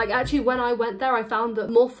 Like, actually, when I went there, I found that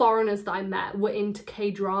more foreigners that I met were into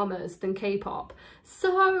K-dramas than K-pop.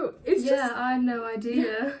 So it's just... Yeah, I had no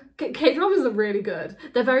idea. K-dramas are really good.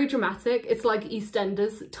 They're very dramatic. It's like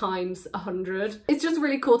EastEnders times 100. It's just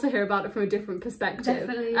really cool to hear about it from a different perspective.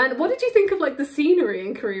 Definitely. And what did you think of like the scenery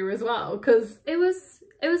in Korea as well? Because it was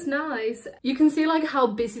nice. You can see like how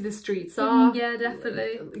busy the streets are. Yeah,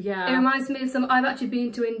 definitely. Yeah. It reminds me of some... I've actually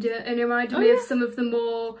been to India, and it reminded me of some of the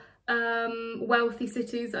more wealthy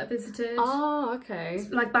cities that I visited. Oh, okay.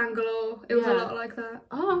 Like Bangalore. It was a lot like that.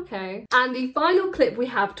 Oh, okay. And the final clip we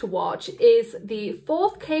have to watch is the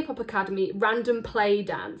 4th K-pop Academy Random Play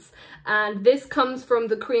Dance. And this comes from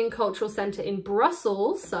the Korean Cultural Centre in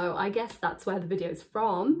Brussels, so I guess that's where the video is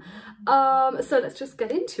from. So let's just get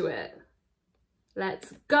into it.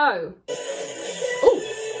 Let's go. Ooh.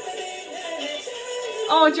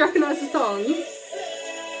 Oh, do you recognise the song?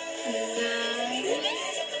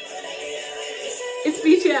 It's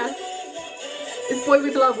BTS. It's Boy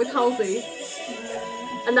With Love with Halsey.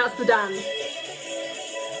 And that's the dance.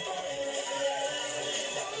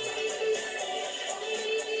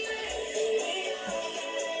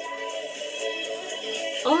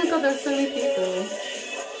 Oh my god, there's so many people.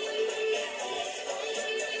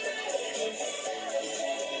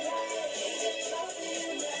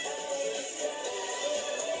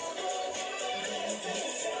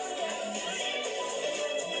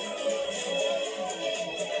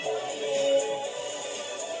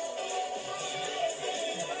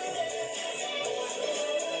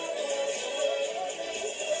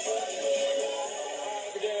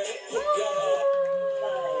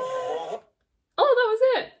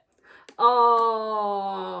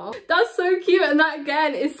 Oh, that's so cute. And that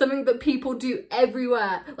again is something that people do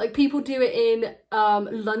everywhere. Like, people do it in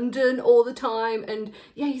London all the time, and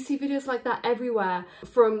yeah, you see videos like that everywhere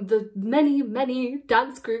from the many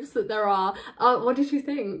dance groups that there are. What did you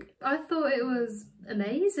think? I thought it was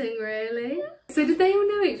amazing, really. So did they all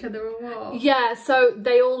know each other or what? Yeah, so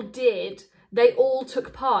they all did. they all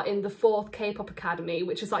took part in the 4th K-pop Academy,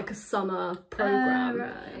 which is like a summer program,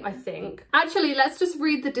 right. I think. Actually, let's just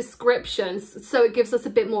read the descriptions so it gives us a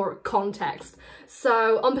bit more context.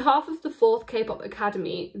 So, on behalf of the 4th K-pop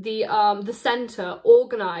Academy, the centre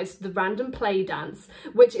organised the random play dance,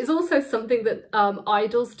 which is also something that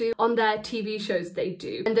idols do on their TV shows they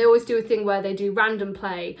do. And they always do a thing where they do random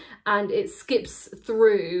play and it skips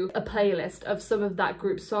through a playlist of some of that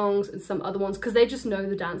group's songs and some other ones because they just know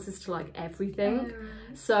the dances to like everything.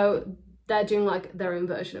 So they're doing like their own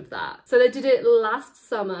version of that. So they did it last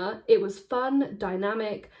summer. It was fun,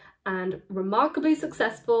 dynamic, and remarkably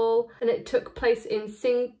successful, and it took place in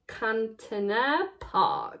Sinkantaner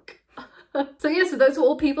Park. So yeah, so those were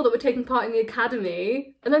all people that were taking part in the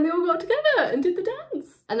academy, and then they all got together and did the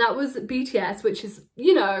dance. And that was BTS, which is,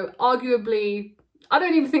 you know, arguably, I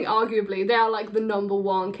don't even think arguably, they are like the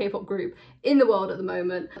 #1 K-pop group in the world at the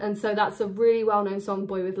moment. And so that's a really well-known song,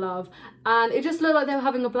 Boy With Love. And it just looked like they were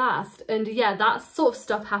having a blast. And yeah, that sort of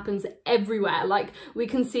stuff happens everywhere. Like we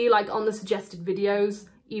can see like on the suggested videos,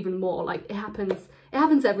 even more, like it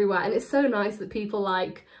happens everywhere. And it's so nice that people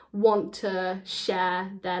like want to share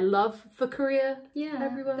their love for Korea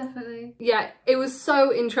everywhere. Definitely. Yeah, it was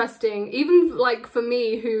so interesting, even like for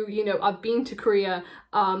me who, you know, I've been to Korea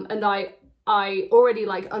and I already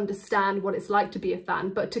like understand what it's like to be a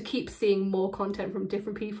fan, but to keep seeing more content from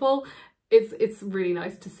different people, it's really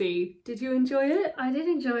nice to see. Did you enjoy it? I did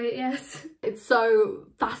enjoy it, yes. It's so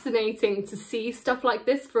fascinating to see stuff like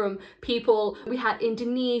this from people. We had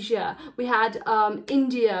Indonesia, we had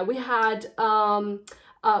India, we had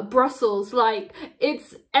Brussels. Like,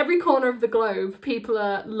 it's every corner of the globe, people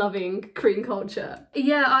are loving Korean culture.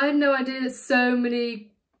 Yeah, I had no idea that so many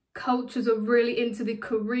cultures are really into the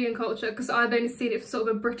Korean culture, because I've only seen it from sort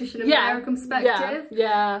of a British and American perspective.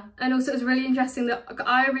 Yeah. And also it's really interesting that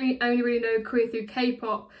I only really know Korea through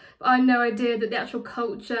K-pop, but I had no idea that the actual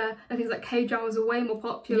culture and things like K-dramas are way more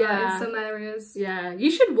popular in some areas. Yeah,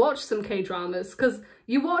 you should watch some K-dramas, because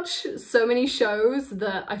you watch so many shows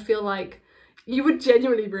that I feel like you would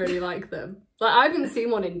genuinely really like them. Like, I haven't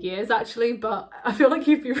seen one in years actually, but I feel like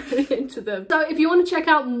you'd be really into them. So if you want to check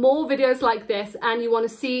out more videos like this and you want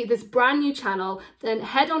to see this brand new channel, then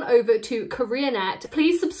head on over to Koreanet.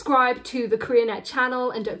 Please subscribe to the Koreanet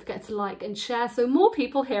channel and don't forget to like and share so more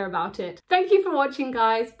people hear about it. Thank you for watching,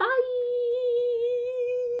 guys. Bye!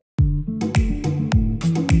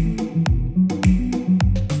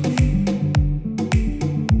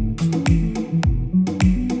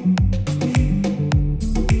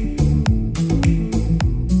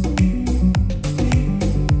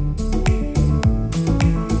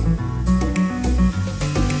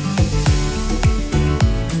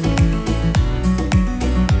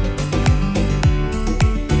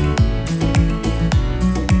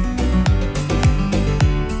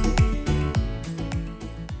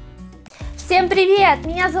 Всем привет!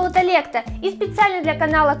 Меня зовут Олекта, и специально для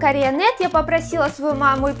канала Koreanet я попросила свою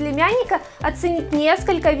маму и племянника оценить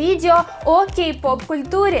несколько видео о кей-поп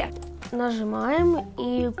культуре. Нажимаем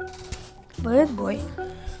и bad boy.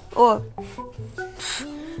 О,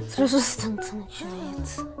 сразу станция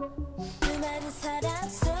начинается.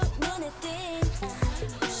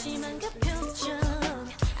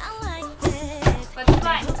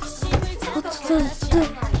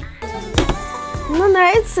 Ну,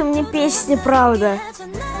 нравится мне песня, правда.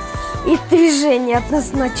 И движение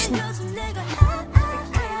однозначно.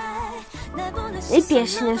 И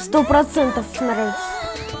песня 100% нравится.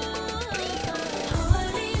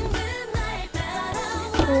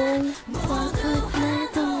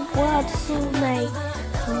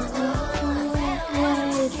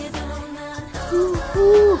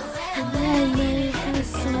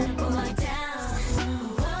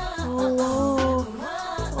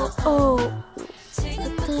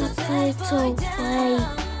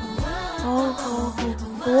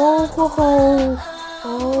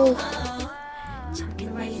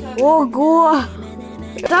 Ого!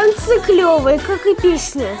 Танцы клевые, как и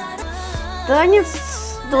песня.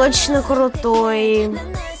 Танец точно крутой.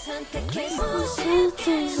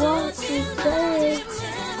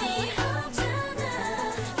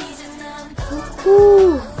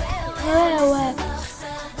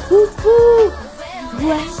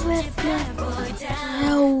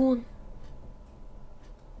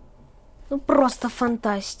 Ну просто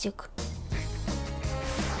фантастик.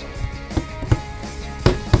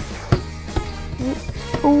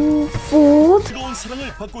 Фуд.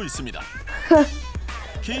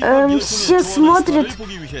 Все смотрят.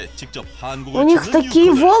 У них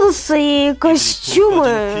такие волосы и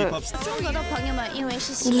костюмы.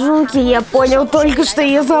 Джунки, я понял только, что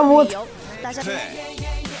ее зовут.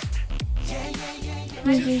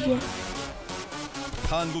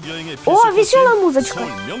 О, веселая музычка.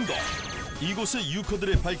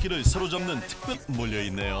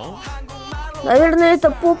 Наверное,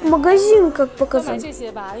 это поп-магазин, как показали.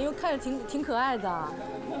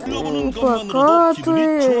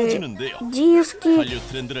 Плакаты, диски,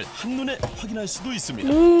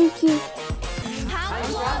 лейки.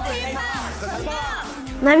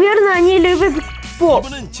 Наверное, они любят поп,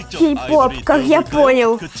 кей-поп, как я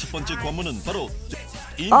понял.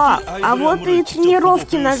 А вот и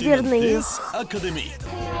тренировки, наверное, их.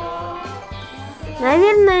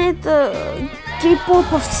 Наверное, это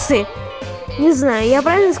кей-поповцы. Не знаю, я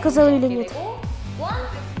правильно сказала или нет?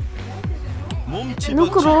 Ну,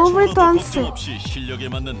 клевые танцы.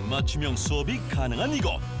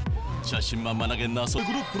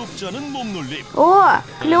 О,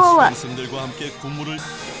 клево.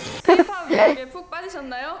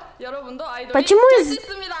 Почему?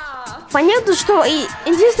 Понятно, что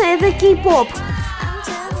единственное это кей-поп.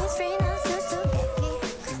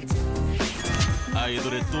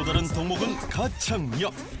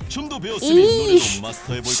 И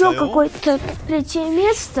еще какое-то третье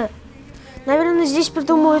место. Наверное, здесь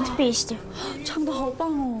придумывают песни.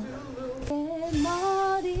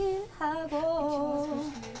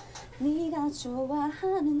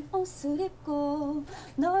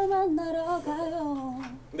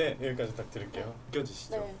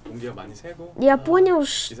 Я понял,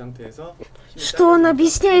 что он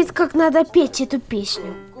объясняет, как надо петь эту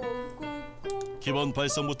песню. 기본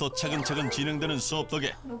발성부터 차근차근 진행되는 수업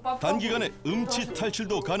덕에 단기간에 음치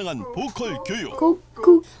탈출도 가능한 보컬 교육.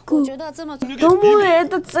 Думаю,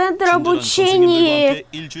 это центр обучения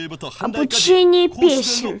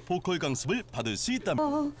песен. 보컬 강습을 받을 수 있다.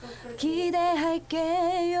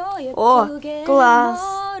 О, класс.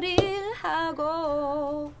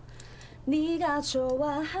 네가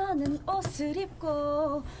좋아하는 옷을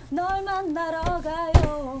입고 널 만나러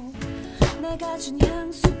가요. 내가 준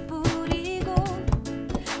향수 뿌리고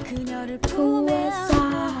그녀를 품에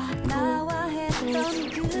안고 나와 했던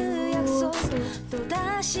그 약속 또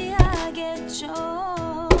다시 하겠죠.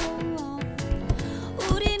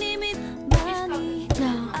 우린 이미 많이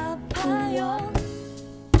아파요.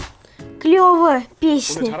 Клевая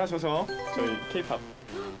песня. 오늘 잘하셔서 저희 K-pop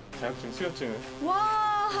자격증 수료증을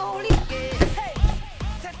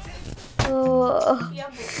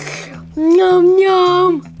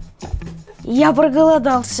Ням-ням. Я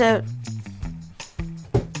проголодался.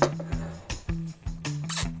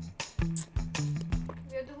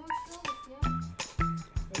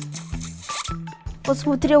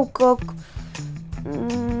 Посмотрел, как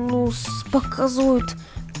показывают,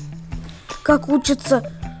 как учатся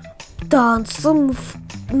танцам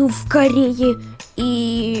в Корее,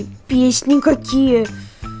 и песни какие,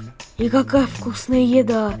 и какая вкусная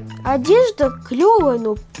еда. Одежда клевая,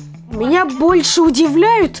 но меня больше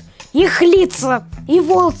удивляют их лица и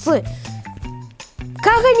волосы.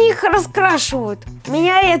 Как они их раскрашивают?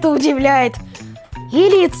 Меня это удивляет. И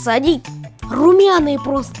лица, они румяные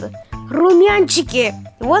просто. Румянчики.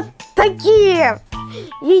 Вот такие.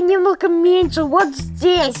 И немного меньше вот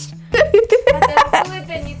здесь. А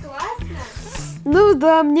это не классно? Ну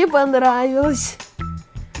да, мне понравилось.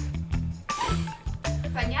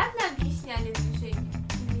 Понятно объясняли движение?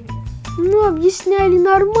 Ну, объясняли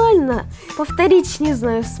нормально. Повторить не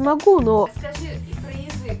знаю, смогу, но... Скажи про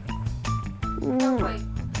язык. Какой?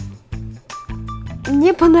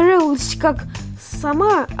 Мне понравилось, как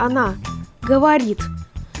сама она говорит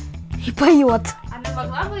и поет. Она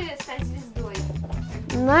могла бы стать звездой?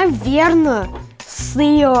 Наверное, с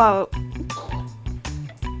ее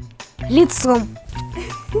лицом.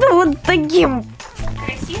 Да вот таким.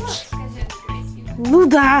 Красиво? Скажи, красиво. Ну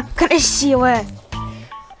да, красивая.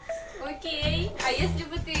 Окей. А если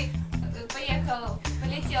бы ты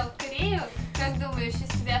полетел в Корею, как думаешь, из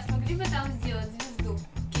тебя смогли бы там сделать звезду?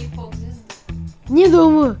 Кей-поп звезду? Не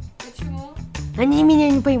думаю. Почему? Они меня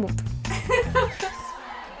не поймут.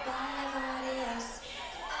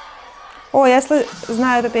 О, я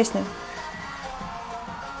знаю эту песню.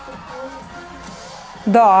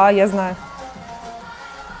 Да, я знаю.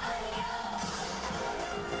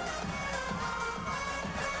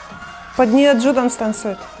 Под нее Джудом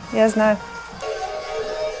станцует. Я знаю.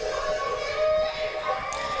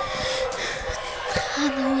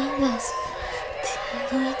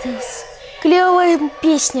 Клевая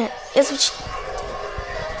песня. Я звучит.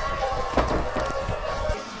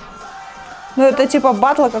 Ну, это типа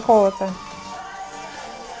батла какого-то.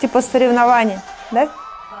 Типа соревнования, да?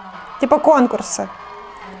 Типа конкурса.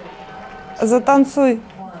 Затанцуй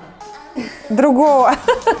другого.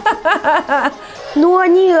 Ну,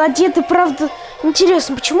 они одеты, правда,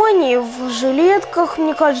 интересно, почему они в жилетках,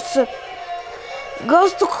 мне кажется.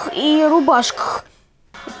 галстук и рубашках.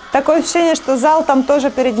 Такое ощущение, что зал там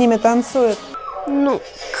тоже перед ними танцует. Ну,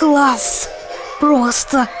 класс.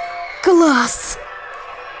 Просто класс.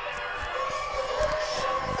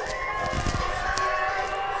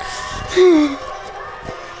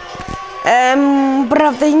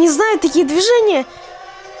 Правда, я не знаю, такие движения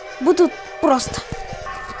будут просто.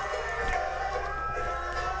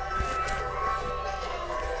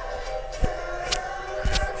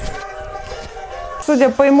 Судя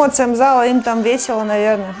по эмоциям зала, им там весело,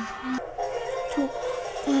 наверное.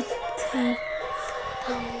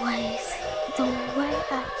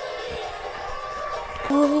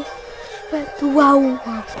 Вау.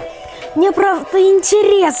 Мне правда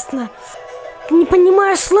интересно. Не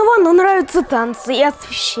понимаю слова, но нравятся танцы и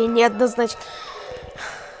освещение однозначно.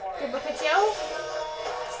 Ты бы хотел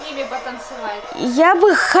с ними потанцевать? Я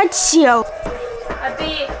бы хотел. А ты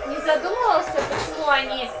не задумывался, почему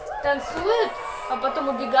они танцуют, а потом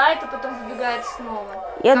убегают, а потом выбегают снова?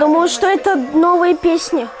 Я думаю, что это новые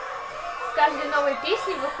песни. С каждой новой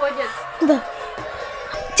песней выходят... Да.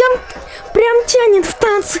 Прям тянет в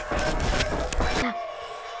танцы.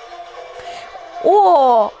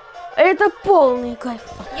 О, это полный кайф.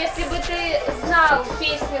 Если бы ты знал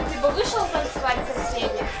песню, ты бы вышел танцевать со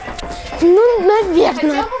всеми? Ну, наверное.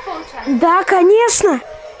 Хотел бы поучаствовать? Да, конечно.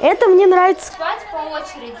 Это мне нравится. Спать по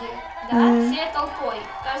очереди, да, всей толпой.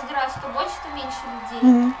 Каждый раз, то больше, то меньше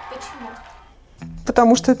людей. Почему?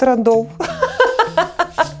 Потому что это рандом.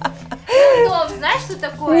 Рандом, знаешь, что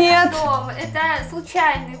такое? Нет. Рандом. Это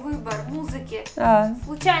случайный выбор музыки.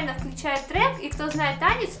 Случайно включает трек, и кто знает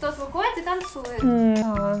танец, тот выходит и танцует.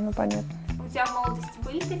 Ну понятно. У тебя в молодости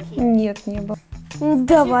были такие? Нет, не было.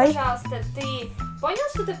 Давай. Скажи, пожалуйста, ты понял,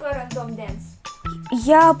 что такое рандом дэнс?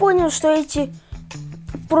 Я понял, что эти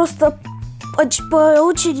просто по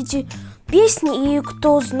очереди песни, и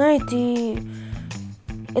кто знает и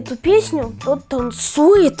эту песню, тот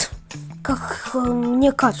танцует, как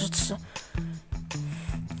мне кажется.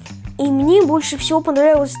 И мне больше всего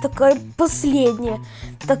понравилась такая последняя,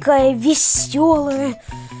 такая веселая,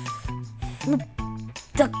 ну,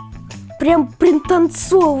 так прям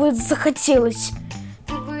пританцовывать захотелось.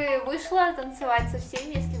 Ты бы вышла танцевать со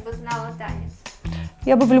всеми, если бы знала танец?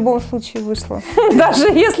 Я бы в любом случае вышла, даже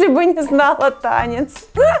если бы не знала танец.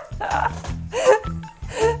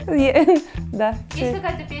 Да. Есть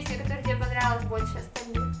какая-то песня, которая тебе понравилась больше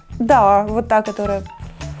остальных? Да, вот та, которая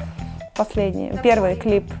последняя, первый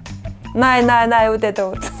клип. Най, вот это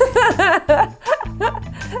вот.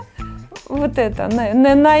 Вот это, най.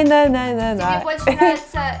 Тебе больше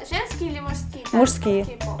нравятся женские или мужские танцы? Мужские.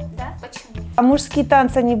 Да? Почему? А мужские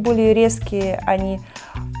танцы, они более резкие, они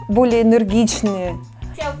более энергичные.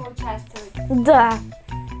 Хотел поучаствовать? Да.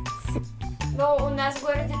 Но у нас в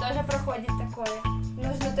городе тоже проходит такое.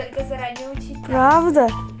 Нужно только заранее учить. Правда?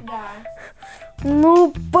 Да.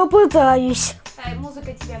 Ну, попытаюсь. А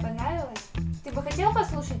музыка тебе понравилась? Ты бы хотел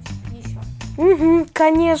послушать еще? Угу,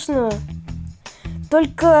 конечно.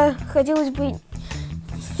 Только хотелось бы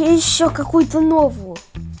еще какую-то новую.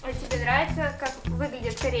 А тебе нравится, как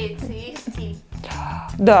выглядят корейцы и их стиль?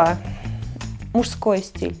 Да, мужской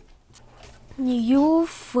стиль. New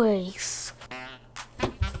Face.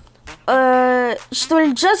 Что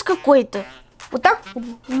ли, джаз какой-то? Вот так?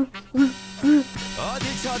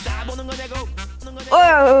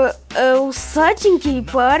 Усатенький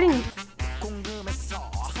парень.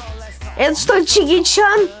 Это что, Чаги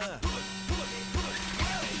Чан?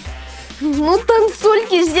 Ну,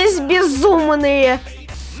 танцульки здесь безумные.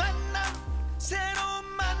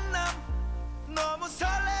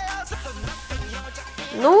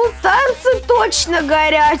 Ну, танцы точно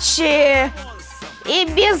горячие и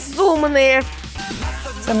безумные.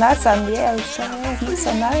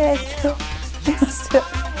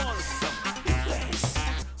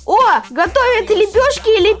 О, готовят лепешки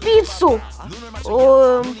или пиццу.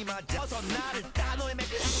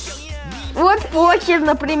 Вот покер,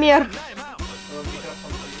 например.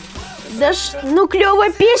 Да ну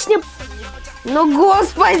клевая песня. Ну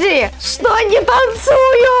господи, что они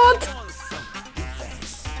танцуют?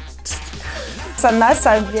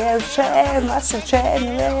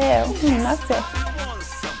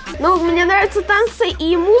 Ну, мне нравятся танцы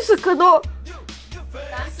и музыка, но...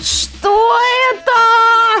 Что это?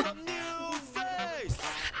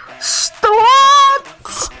 Что?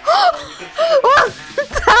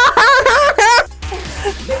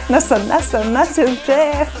 Наса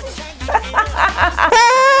уже.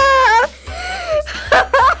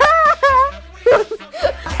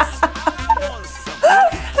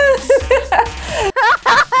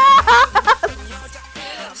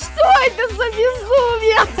 Что это за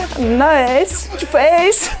безумие? Nice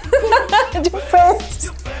face.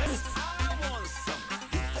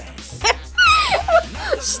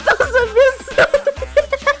 Что за безумие?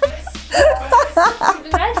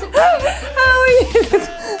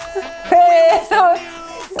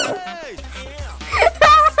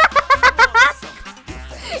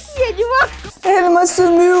 Я не могу. Hermoso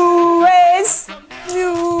nubes,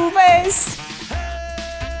 nubes.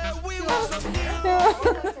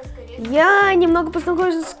 Я немного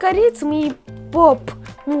познакомилась с корейцем и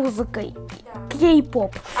поп-музыкой.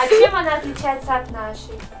 Кей-поп. А чем она отличается от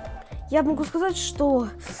нашей? Я могу сказать, что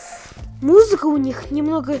музыка у них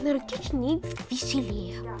немного энергичнее и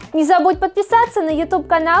веселее. Не забудь подписаться на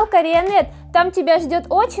YouTube-канал Koreanet. Там тебя ждет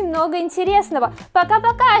очень много интересного.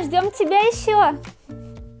 Пока-пока, ждем тебя еще.